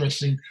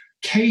cross-dressing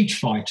cage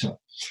fighter.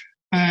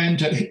 And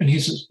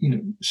he's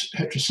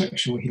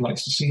heterosexual, he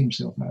likes to see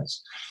himself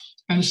as.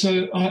 And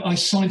so I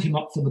signed him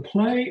up for the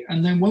play.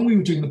 And then when we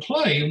were doing the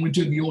play and we were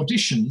doing the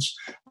auditions,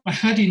 I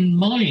had in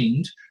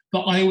mind that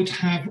I would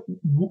have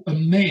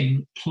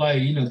men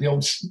play,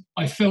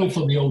 I fell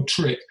for the old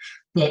trick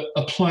that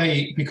a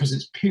play, because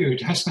it's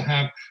period, has to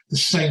have the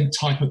same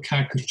type of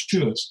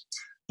caricatures.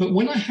 But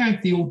when I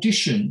had the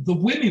audition, the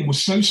women were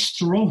so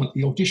strong at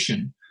the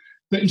audition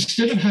that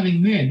instead of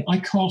having men, I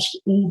cast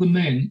all the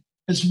men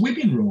as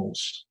women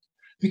roles.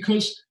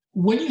 Because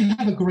when you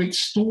have a great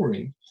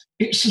story,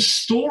 it's a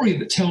story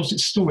that tells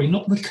its story,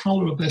 not the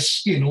color of their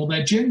skin or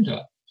their gender.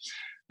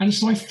 And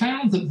so I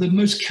found that the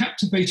most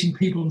captivating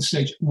people on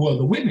stage were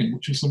the women,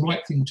 which was the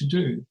right thing to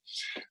do.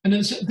 And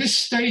it's at this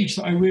stage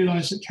that I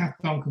realized that Kath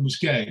Duncan was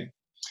gay.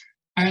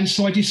 And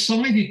so I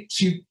decided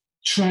to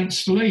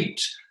translate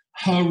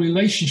her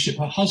relationship,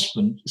 her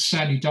husband,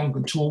 Sandy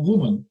Duncan, to a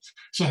woman.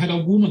 So I had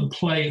a woman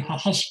play her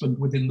husband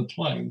within the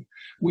play,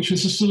 which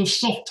was a sort of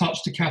soft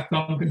touch to Kath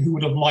Duncan, who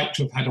would have liked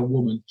to have had a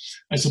woman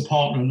as a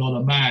partner, not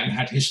a man,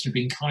 had history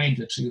been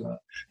kinder to her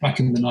back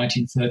in the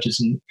 1930s,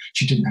 and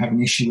she didn't have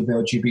an issue with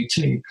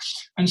LGBT.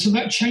 And so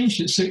that changed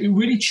it. So it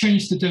really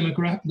changed the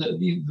demographic,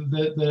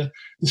 the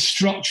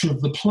structure of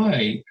the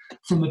play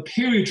from a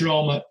period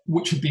drama,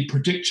 which would be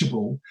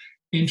predictable,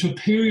 into a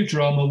period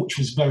drama which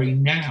was very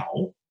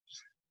now,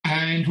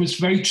 and was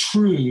very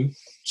true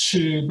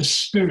to the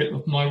spirit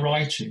of my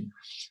writing.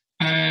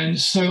 And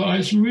so I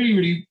was really,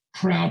 really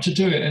proud to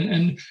do it.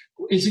 And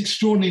it's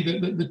extraordinary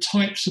that the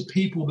types of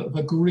people that have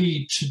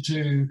agreed to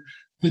do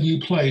the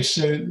new play.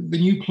 So the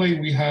new play,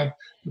 we have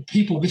the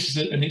people, this is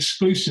an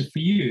exclusive for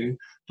you,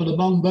 but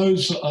among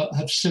those that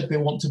have said they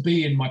want to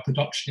be in my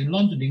production in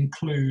London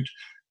include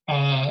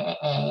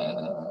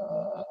a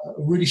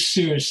really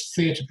serious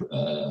theatre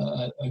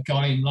a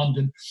guy in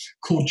London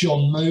called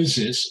John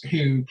Moses,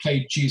 who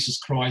played Jesus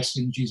Christ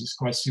in Jesus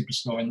Christ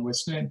Superstar in the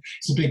West End.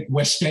 He's a big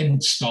West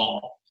End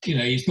star. You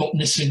know, he's not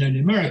necessarily known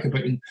in America,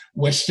 but in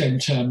West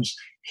End terms,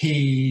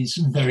 he's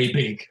very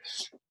big.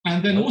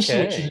 And then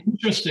also, which is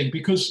interesting,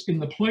 because in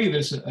the play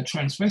there's a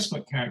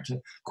transvestite character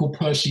called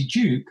Percy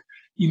Duke.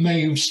 You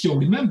may still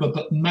remember,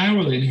 but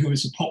Marilyn, who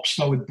was a pop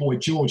star with Boy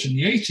George in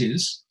the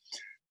 80s,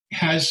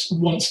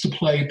 wants to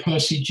play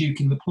Percy Duke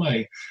in the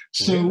play.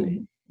 So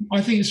really?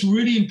 I think it's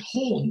really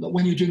important that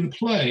when you're doing the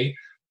play,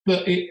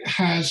 that it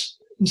has,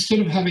 instead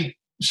of having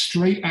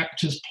straight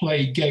actors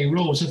play gay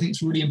roles, I think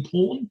it's really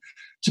important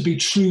to be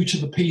true to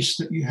the piece,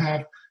 that you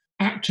have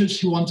actors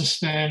who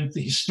understand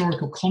the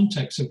historical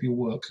context of your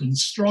work and the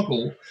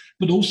struggle,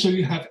 but also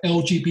you have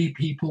LGBT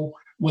people,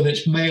 whether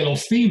it's male or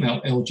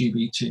female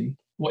LGBT,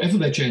 whatever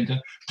their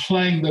gender,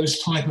 playing those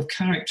type of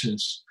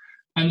characters.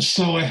 And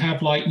so I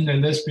have, like, you know,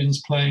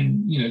 lesbians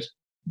playing, you know,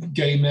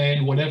 gay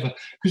men, whatever,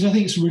 because I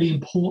think it's really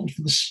important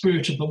for the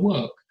spirit of the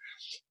work.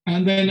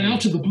 And then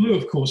out of the blue,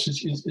 of course,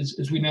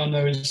 as we now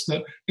know, is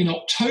that in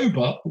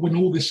October, when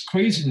all this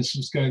craziness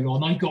was going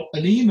on, I got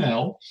an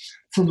email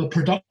from a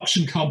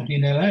production company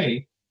in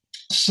LA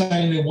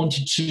saying they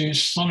wanted to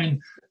sign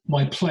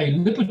my play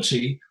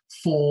Liberty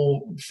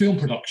for film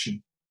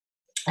production.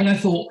 And I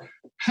thought,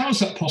 how is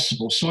that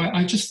possible? So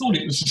I just thought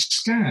it was a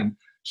scam.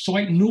 So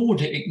I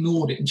ignored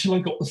it until I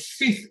got the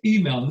fifth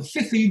email. And the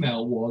fifth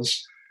email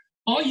was,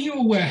 are you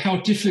aware how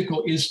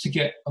difficult it is to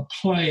get a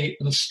play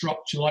and a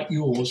structure like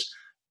yours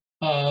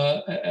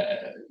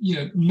you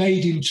know,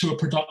 made into a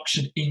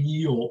production in New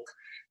York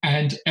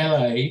and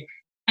LA,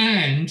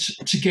 and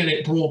to get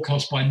it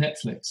broadcast by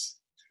Netflix?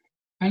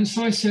 And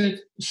so I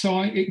said,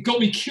 it got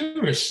me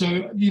curious.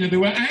 So, you know, they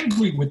were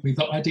angry with me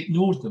that I'd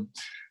ignored them.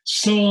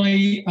 So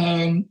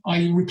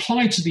I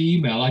replied to the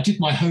email. I did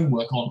my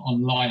homework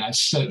online. I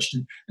searched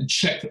and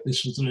checked that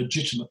this was a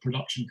legitimate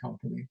production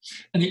company,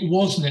 and it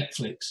was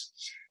Netflix.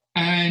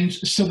 And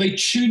so they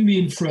tuned me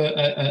in for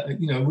a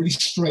really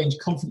strange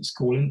conference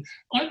call. And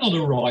I'm not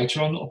a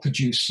writer, I'm not a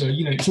producer.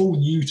 You know, it's all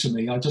new to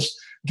me. I just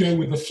go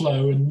with the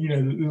flow, and, you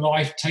know,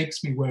 life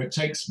takes me where it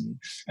takes me,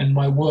 and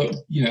my work,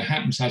 you know,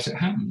 happens as it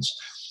happens.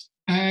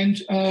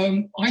 And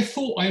I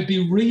thought I'd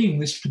be ringing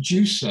this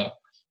producer,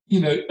 you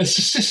know, as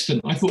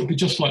assistant. I thought it'd be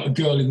just like a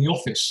girl in the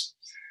office.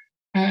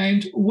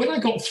 And when I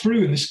got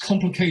through in this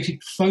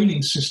complicated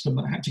phoning system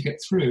that I had to get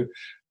through,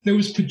 there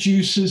was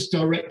producers,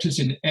 directors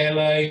in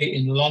LA,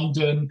 in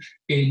London,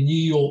 in New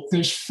York.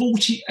 There's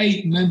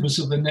 48 members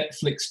of the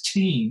Netflix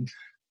team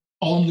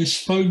on this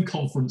phone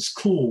conference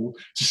call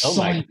to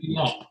sign me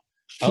up.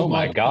 Oh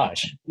my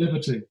gosh.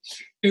 Liberty.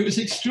 It was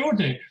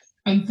extraordinary.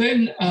 And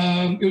then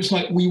it was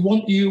like, we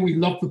want you, we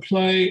love the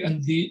play,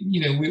 and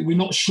we're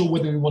not sure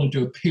whether we want to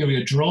do a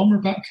period drama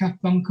about Kath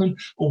Duncan,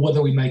 or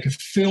whether we make a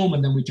film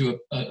and then we do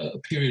a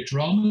period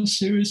drama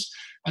series.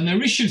 And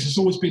their issues has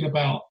always been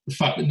about the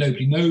fact that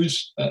nobody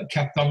knows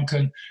Kath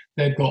Duncan.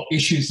 They've got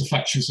issues, the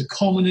fact she was a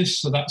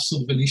communist, so that's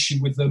sort of an issue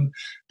with them.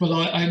 But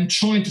I'm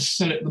trying to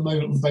sell it at the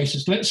moment on the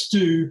basis, let's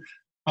do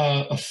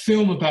a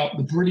film about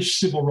the British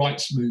civil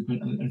rights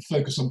movement and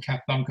focus on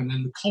Kath Duncan.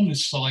 And the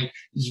communist side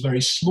is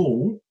very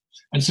small,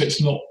 and so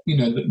it's not, you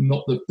know,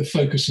 not the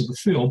focus of the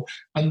film.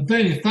 And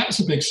then if that's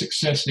a big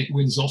success and it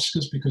wins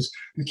Oscars, because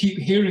we keep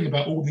hearing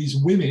about all these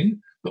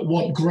women that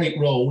want great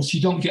roles,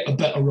 you don't get a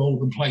better role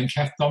than playing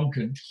Kath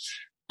Duncan.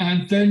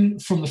 And then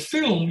from the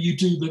film, you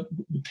do the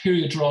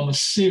period drama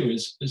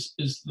series as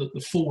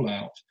the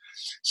fallout.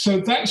 So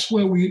that's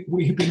where we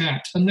have been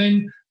at. And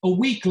then a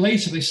week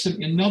later, they sent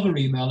me another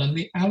email, and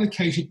they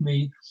allocated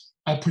me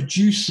a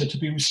producer to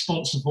be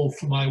responsible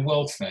for my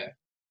welfare,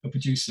 a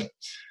producer.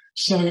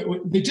 So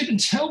they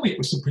didn't tell me it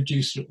was the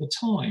producer at the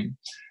time.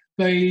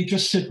 They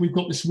just said, we've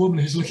got this woman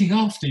who's looking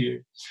after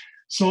you.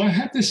 So I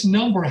had this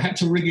number I had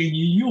to ring in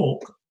New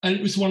York, and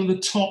it was one of the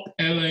top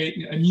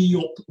New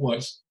York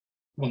was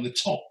one of the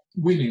top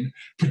women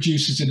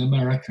producers in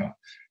America,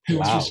 who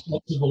was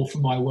responsible for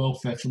my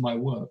welfare, for my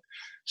work.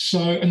 So,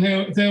 and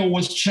there I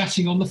was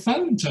chatting on the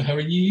phone to her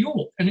in New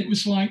York, and it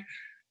was like,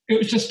 it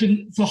was just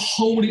been, the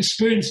whole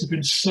experience had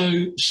been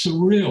so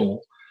surreal.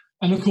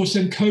 And of course,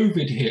 then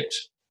COVID hit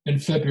in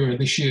February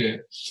this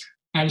year.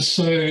 And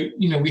so,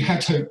 you know, we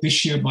had hoped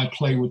this year my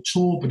play would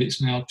tour, but it's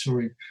now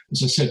touring,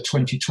 as I said,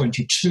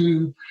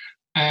 2022.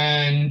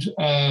 And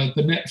the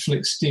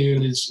Netflix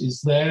deal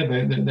is there.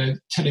 They're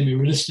telling me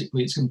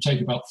realistically it's going to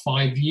take about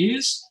 5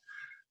 years,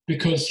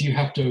 because you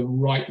have to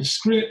write the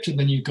script, and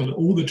then you've got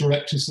all the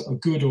directors that are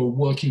good or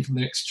working for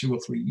the next 2 or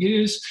 3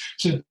 years.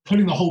 So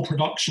putting the whole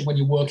production when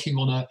you're working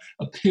on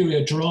a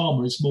period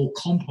drama is more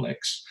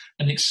complex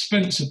and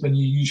expensive than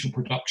your usual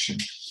production.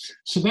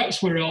 So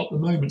that's where we are at the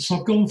moment. So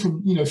I've gone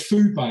from, you know,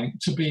 Food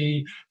Bank to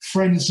be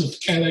friends of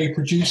LA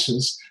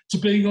producers to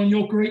being on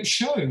your great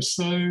show.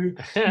 So you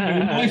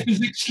know, life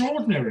is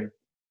extraordinary.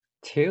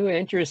 Too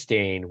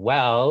interesting.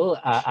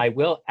 Well, I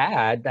will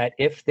add that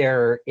if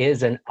there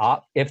is an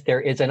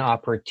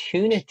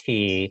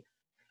opportunity,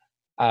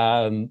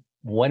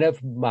 one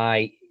of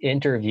my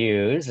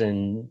interviews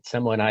and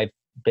someone I've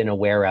been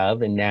aware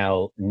of and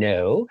now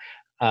know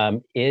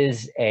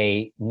is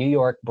a New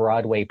York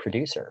Broadway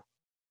producer.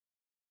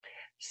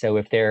 So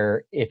if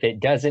it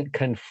doesn't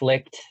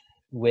conflict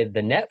with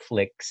the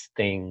Netflix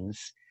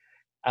things,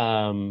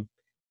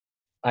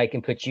 I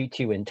can put you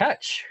two in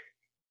touch.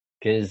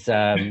 Because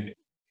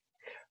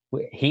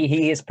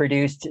he has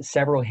produced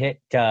several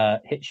hit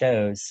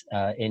shows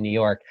in New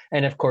York,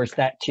 and of course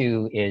that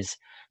too is,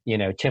 you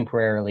know,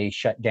 temporarily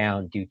shut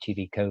down due to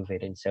the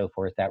COVID and so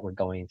forth that we're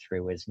going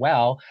through as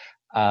well.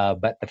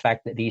 But the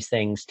fact that these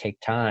things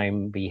take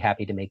time, be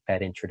happy to make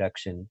that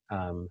introduction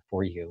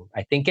for you.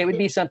 I think it would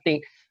be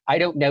something. I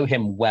don't know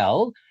him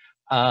well,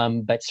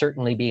 but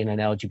certainly being an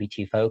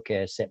LGBT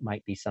focus, it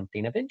might be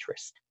something of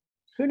interest.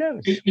 Who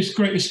knows? It's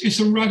great. It's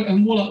a rad.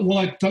 And what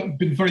I've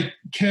been very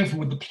careful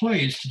with the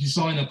play is to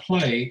design a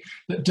play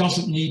that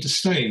doesn't need a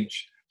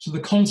stage. So the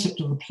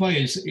concept of the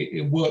play is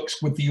it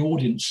works with the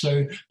audience.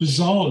 So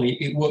bizarrely,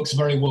 it works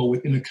very well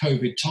in a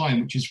COVID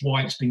time, which is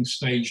why it's being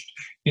staged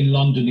in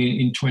London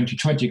in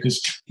 2020,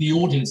 because the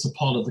audience are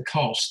part of the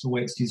cast. The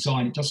way it's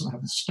designed, it doesn't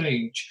have a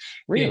stage.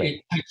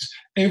 Really,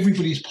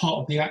 everybody's part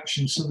of the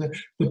action. So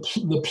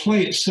the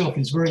play itself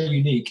is very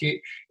unique.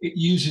 It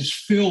uses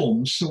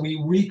films. So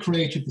we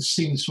recreated the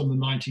scenes from the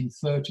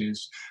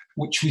 1930s,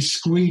 which we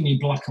screen in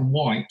black and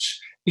white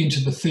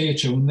into the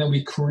theatre, and then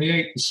we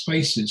create the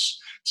spaces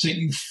so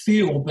you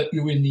feel that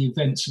you're in the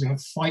event. So we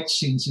have fight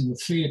scenes in the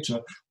theatre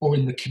or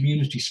in the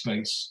community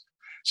space.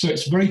 So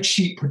it's very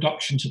cheap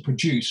production to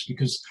produce,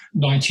 because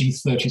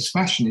 1930s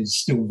fashion is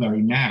still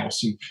very now,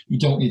 so you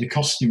don't need a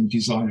costume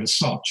designer as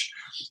such.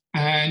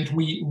 And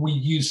we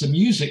use the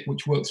music,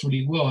 which works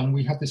really well, and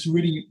we have this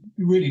really,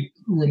 really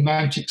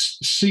romantic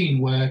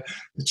scene where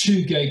the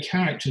two gay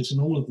characters,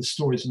 and all of the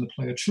stories in the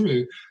play are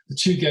true, the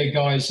two gay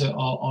guys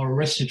are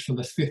arrested for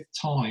the 5th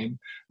time,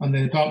 and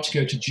they're about to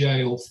go to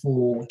jail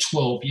for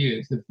 12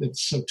 years. They've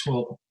served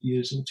 12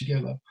 years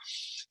altogether.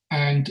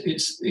 And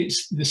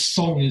this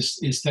song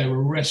is their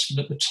arrest. And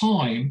at the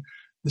time,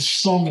 the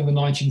song in the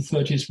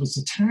 1930s was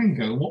the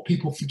tango. What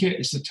people forget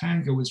is the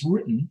tango was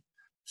written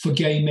for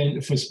gay men,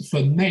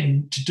 for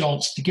men to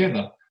dance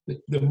together.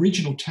 The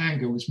original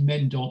tango was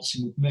men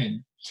dancing with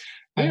men.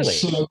 And really?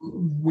 So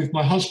with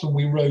my husband,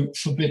 we wrote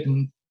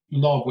Forbidden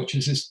Love, which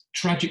is this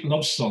tragic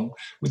love song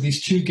with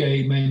these two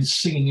gay men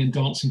singing and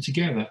dancing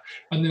together.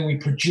 And then we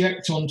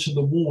project onto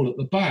the wall at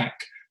the back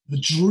the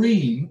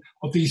dream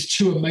of these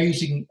two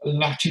amazing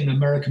Latin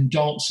American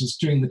dancers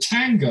doing the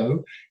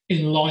tango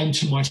in line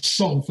to my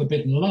song,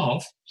 Forbidden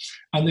Love.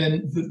 And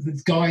then the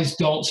guys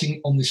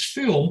dancing on this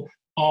film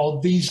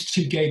are these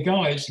two gay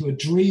guys who are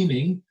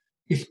dreaming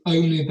if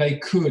only they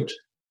could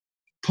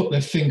put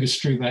their fingers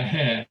through their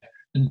hair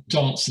and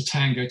dance the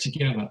tango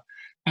together.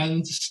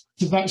 And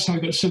so that's how I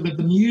got, so that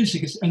the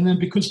music is, and then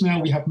because now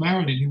we have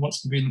Marilyn who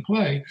wants to be in the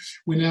play,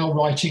 we're now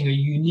writing a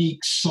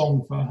unique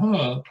song for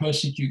her,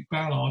 Percy Duke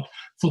Ballad,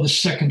 for the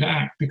second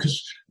act.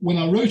 Because when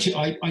I wrote it,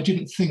 I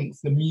didn't think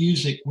the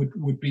music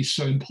would be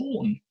so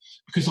important,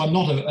 because I'm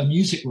not a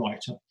music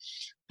writer.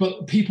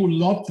 But people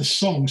loved the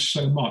songs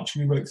so much,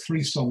 we wrote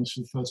 3 songs for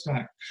the first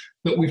act,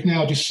 that we've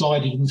now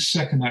decided in the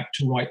second act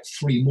to write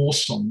 3 more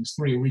songs,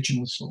 3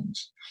 original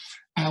songs.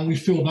 And we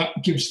feel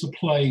that gives the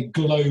play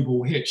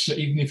global hits. So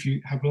even if you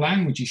have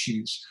language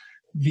issues,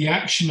 the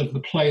action of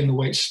the play and the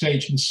way it's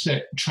staged and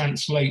set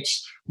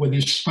translates, whether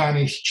it's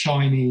Spanish,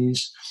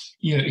 Chinese,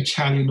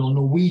 Italian or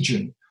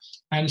Norwegian.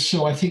 And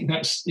so I think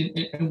that's,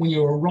 and when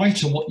you're a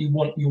writer, what you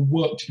want your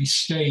work to be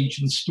staged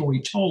and the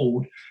story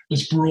told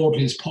as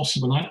broadly as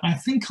possible. And I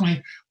think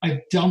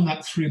I've done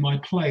that through my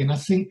play. And I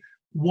think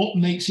what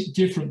makes it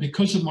different,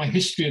 because of my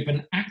history of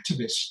an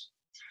activist,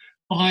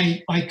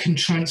 I can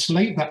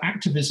translate that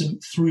activism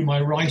through my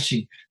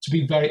writing to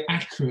be very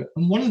accurate.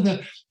 And one of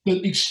the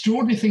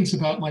extraordinary things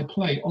about my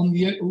play, on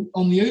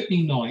the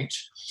opening night,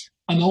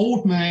 an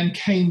old man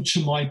came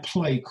to my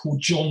play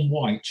called John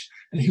White,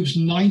 and he was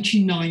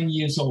 99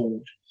 years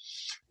old.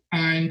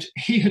 And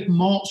he had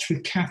marched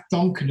with Kath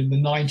Duncan in the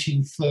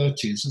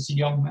 1930s as a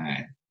young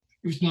man.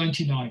 He was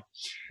 99.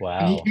 Wow.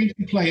 And he came to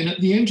the play, and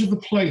at the end of the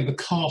play, the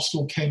cast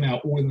all came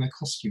out, all in their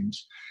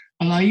costumes.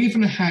 And I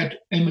even had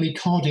Emily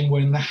Carding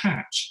wearing the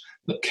hat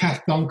that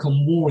Kath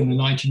Duncan wore in the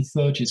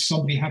 1930s.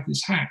 Somebody had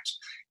this hat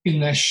in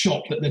their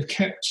shop that they'd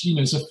kept, you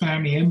know, as a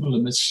family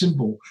emblem, as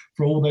symbol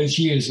for all those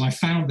years. And I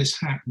found this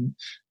hat and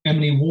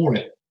Emily wore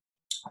it.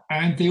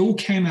 And they all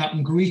came out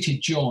and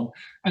greeted John.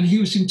 And he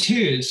was in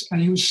tears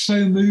and he was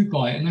so moved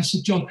by it. And I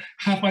said, John,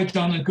 have I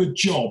done a good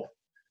job?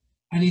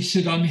 And he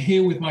said, I'm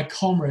here with my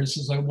comrades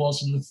as I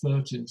was in the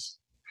 30s.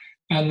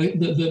 And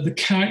the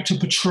character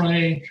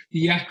portraying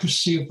the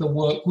accuracy of the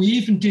work. We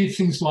even did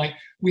things like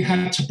we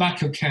had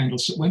tobacco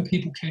candles. So when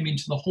people came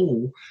into the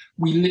hall,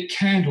 we lit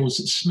candles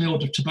that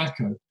smelled of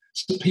tobacco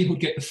so that people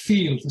get the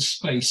feel of the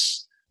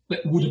space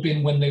that would have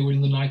been when they were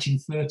in the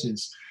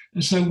 1930s.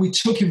 And so we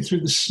took him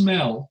through the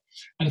smell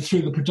and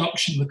through the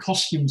production, the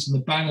costumes and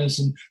the banners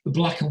and the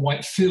black and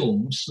white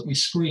films that we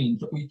screened,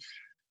 that we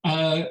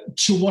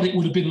to what it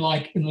would have been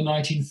like in the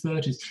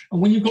 1930s.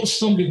 And when you've got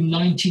somebody of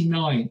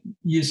 99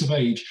 years of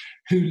age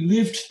who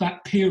lived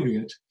that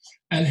period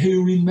and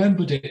who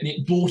remembered it, and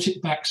it brought it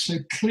back so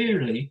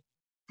clearly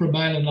for a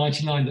man of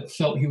 99 that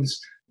felt he was,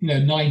 you know,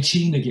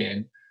 19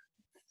 again,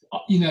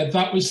 you know,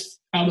 that was,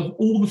 out of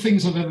all the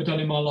things I've ever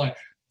done in my life,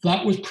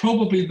 that was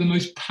probably the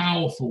most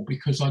powerful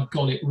because I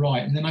got it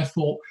right. And then I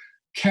thought,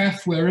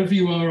 Kath, wherever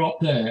you are up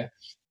there,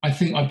 I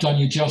think I've done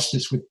you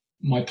justice with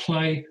my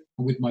play,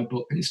 with my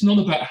book. And it's not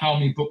about how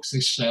many books they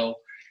sell,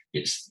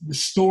 it's the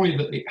story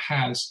that it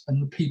has and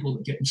the people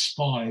that get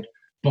inspired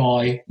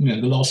by, you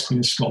know, The Last Queen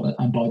of Scotland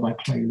and by my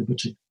play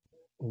Liberty.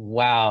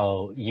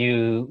 Wow,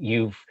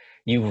 you've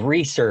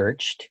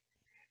researched,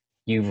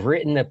 you've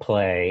written a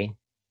play,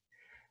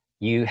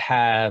 you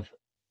have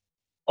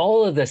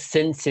all of the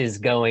senses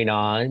going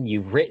on,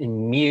 you've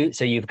written mute,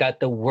 so you've got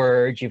the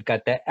words, you've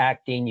got the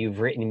acting, you've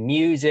written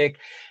music,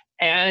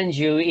 and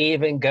you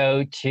even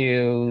go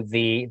to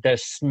the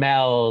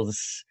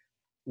smells.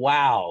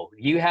 Wow,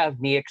 you have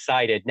me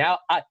excited. Now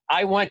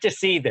I want to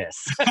see this.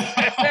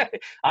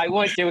 I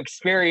want to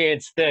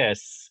experience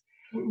this.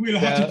 We'll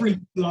have to bring it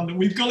to London.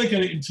 We've got to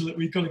get it into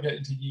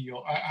New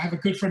York. I have a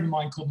good friend of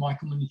mine called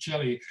Michael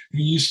Monicelli, who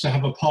used to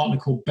have a partner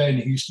called Ben,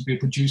 who used to be a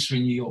producer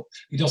in New York.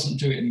 He doesn't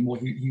do it anymore.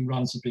 He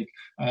runs a big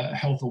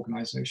health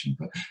organization.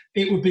 But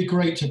it would be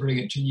great to bring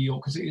it to New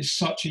York because it is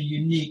such a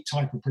unique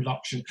type of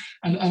production.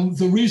 And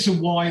the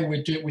reason why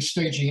we're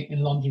staging it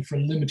in London for a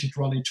limited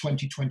run in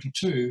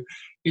 2022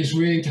 is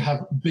really to have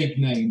big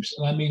names.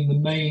 And I mean, the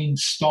main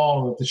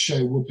star of the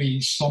show will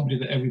be somebody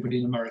that everybody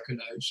in America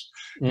knows.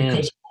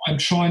 Because what I'm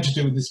trying to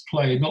do with this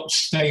play, not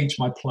stage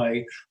my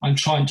play, I'm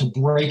trying to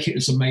break it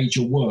as a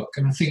major work.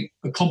 And I think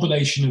a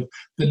combination of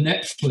the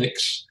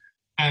Netflix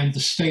and the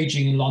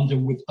staging in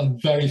London with a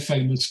very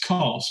famous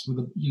cast, with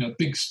a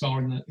big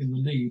star in the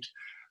lead,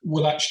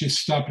 will actually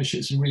establish it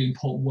as a really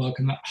important work.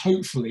 And that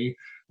hopefully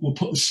will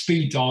put the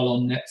speed dial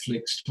on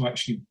Netflix to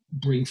actually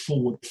bring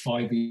forward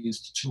 5 years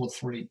to 2 or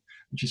 3,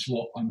 which is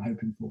what I'm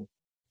hoping for.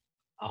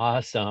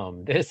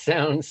 Awesome. This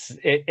sounds,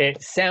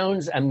 it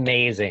sounds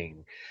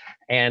amazing.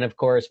 And of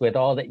course, with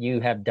all that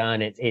you have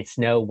done, it's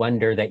no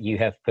wonder that you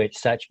have put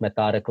such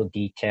methodical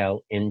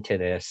detail into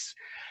this.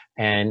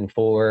 And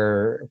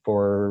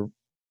for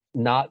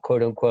not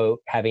quote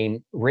unquote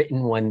having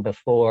written one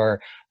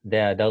before,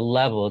 the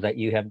level that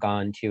you have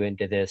gone to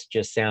into this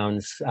just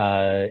sounds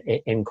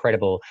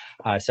incredible.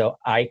 So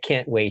I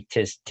can't wait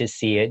to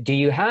see it. Do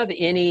you have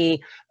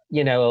any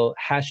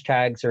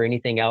hashtags or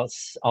anything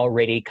else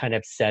already kind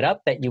of set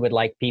up that you would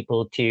like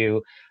people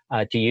to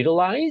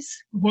utilize?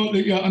 Well,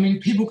 yeah, I mean,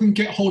 people can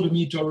get hold of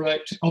me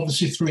direct,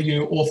 obviously through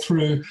you or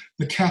through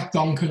the Kath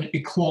Duncan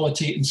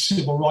Equality and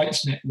Civil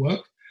Rights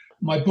Network.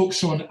 My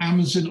books are on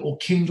Amazon or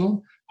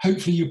Kindle.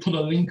 Hopefully you put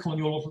a link on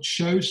your little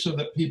show so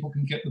that people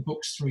can get the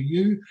books through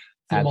you.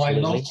 For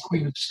Absolutely. My Last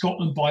Queen of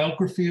Scotland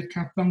biography of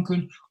Kath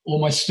Duncan or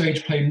my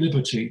stage play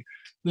Liberty.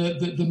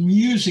 The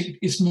music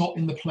is not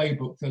in the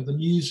playbook, though. The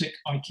music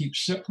I keep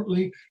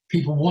separately.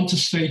 People want to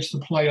stage the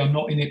play. I'm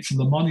not in it for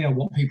the money. I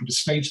want people to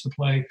stage the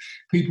play.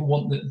 People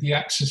want the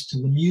access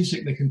to the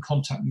music. They can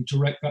contact me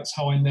direct. That's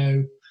how I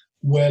know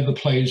where the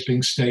play is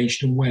being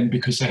staged and when,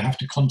 because they have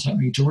to contact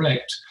me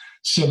direct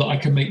so that I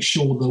can make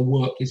sure the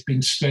work is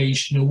being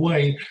staged in a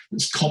way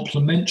that's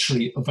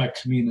complementary of our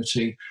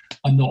community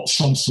and not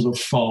some sort of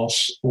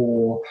farce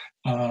or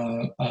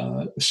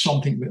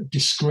something that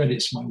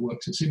discredits my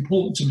work. So it's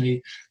important to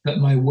me that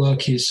my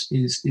work is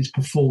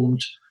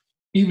performed,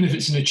 even if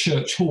it's in a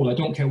church hall. I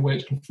don't care where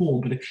it's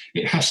performed, but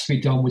it has to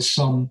be done with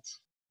some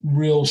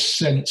real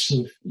sense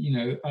of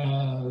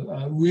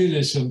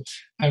realism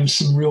and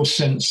some real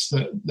sense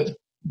that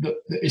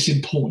it's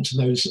important to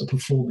those that are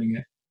performing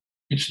it.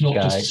 It's not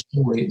just a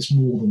story, it's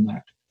more than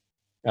that.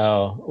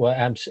 Oh,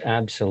 well,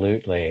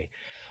 absolutely.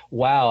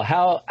 Wow,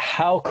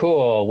 how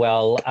cool.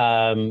 Well,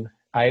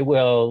 I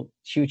will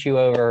shoot you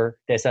over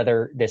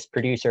this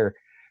producer,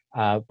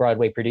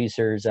 Broadway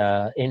producer's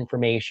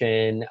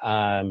information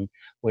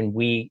when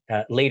we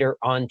later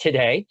on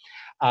today.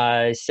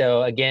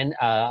 So again,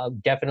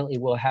 definitely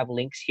we'll have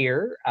links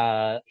here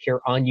on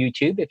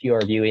YouTube if you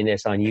are viewing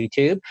this on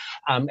YouTube,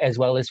 as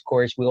well as, of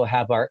course, we will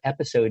have our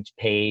episodes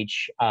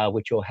page,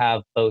 which will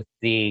have both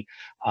the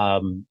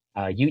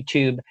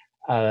YouTube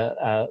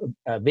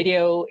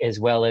video, as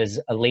well as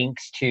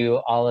links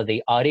to all of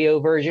the audio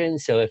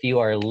versions. So if you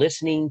are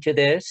listening to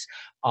this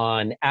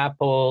on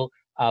Apple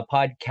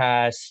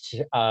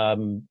Podcast,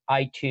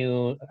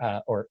 iTunes,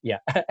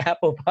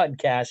 Apple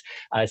Podcast,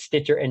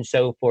 Stitcher, and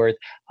so forth,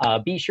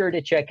 be sure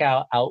to check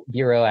out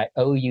OutBureau at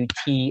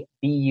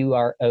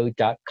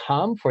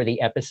outburo.com for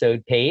the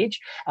episode page.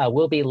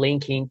 We'll be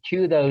linking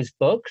to those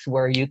books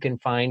where you can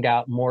find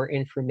out more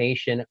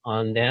information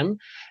on them.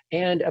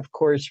 And of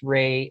course,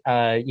 Ray,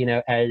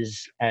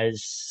 as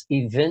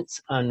events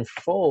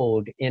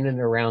unfold in and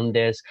around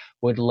this,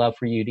 would love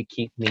for you to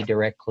keep me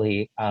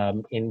directly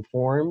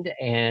informed,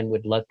 and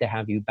would love to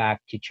have you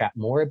back to chat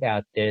more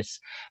about this,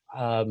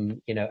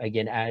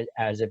 again,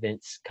 as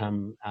events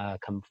come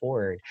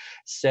forward.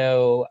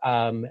 So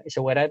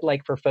what I'd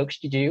like for folks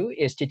to do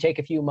is to take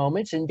a few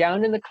moments, and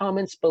down in the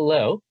comments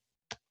below,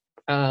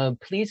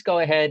 please go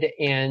ahead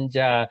and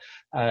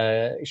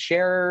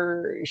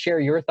share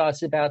your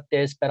thoughts about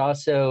this, but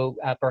also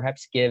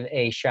perhaps give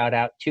a shout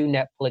out to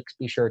Netflix.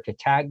 Be sure to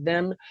tag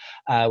them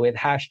with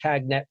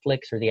hashtag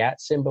Netflix or the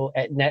 @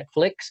 at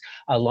Netflix,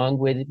 along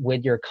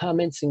with your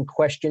comments and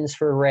questions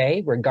for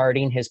Ray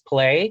regarding his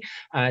play,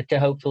 to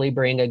hopefully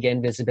bring,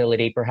 again,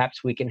 visibility.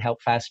 Perhaps we can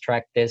help fast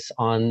track this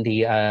on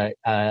the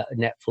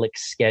Netflix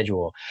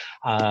schedule.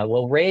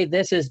 Well, Ray,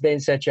 this has been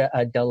such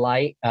a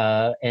delight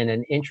and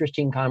an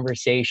interesting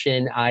conversation.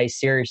 I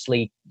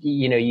seriously,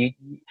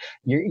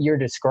 you're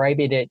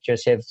describing it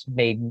just has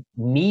made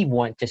me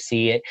want to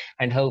see it,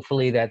 and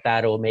hopefully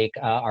that'll make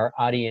our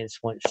audience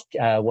want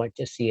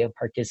to see and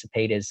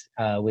participate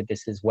with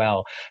this as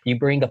well. You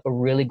bring up a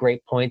really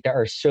great point. There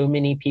are so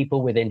many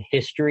people within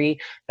history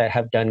that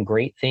have done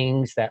great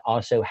things that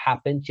also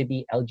happen to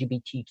be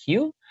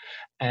LGBTQ.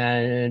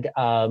 And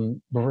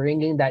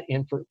bringing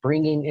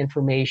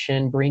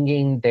information,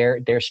 bringing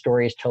their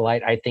stories to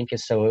light, I think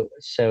is so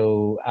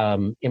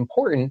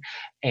important.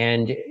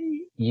 And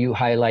you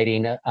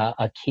highlighting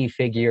a key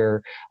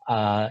figure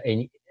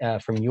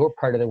from your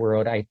part of the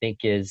world, I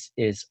think is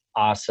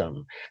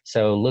awesome.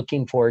 So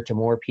looking forward to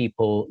more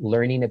people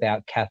learning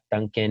about Kath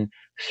Duncan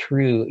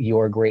through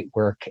your great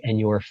work and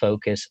your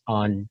focus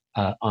on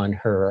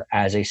her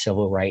as a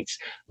civil rights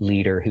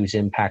leader who's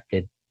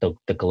impacted the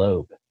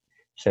globe.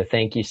 So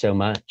thank you so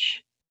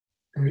much.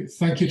 Great.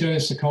 Thank you,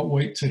 Dennis. I can't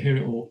wait to hear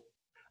it all.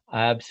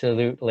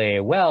 Absolutely.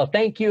 Well,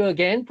 thank you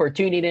again for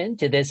tuning in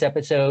to this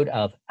episode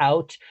of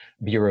Out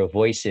Bureau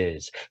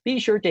Voices. Be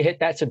sure to hit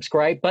that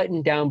subscribe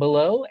button down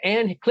below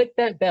and click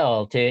that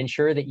bell to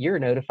ensure that you're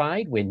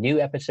notified when new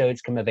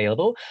episodes come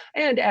available.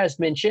 And as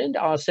mentioned,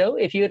 also,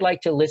 if you'd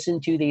like to listen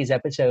to these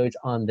episodes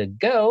on the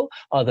go,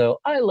 although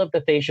I love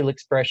the facial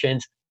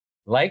expressions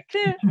like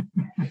this,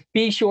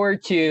 be sure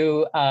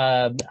to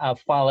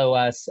follow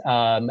us.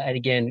 And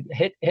again,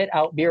 hit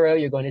Out Bureau.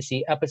 You're going to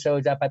see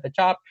episodes up at the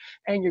top,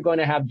 and you're going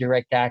to have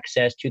direct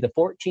access to the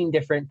 14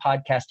 different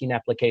podcasting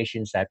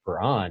applications that we're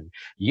on.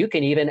 You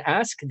can even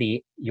ask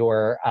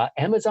your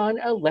Amazon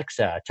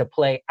Alexa to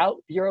play Out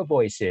Bureau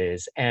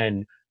Voices,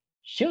 and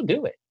she'll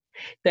do it.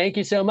 Thank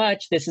you so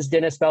much. This is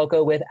Dennis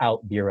Belko with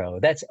Out Bureau.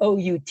 That's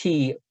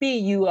OUTBURO.com.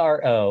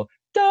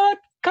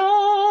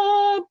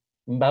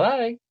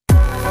 Bye-bye.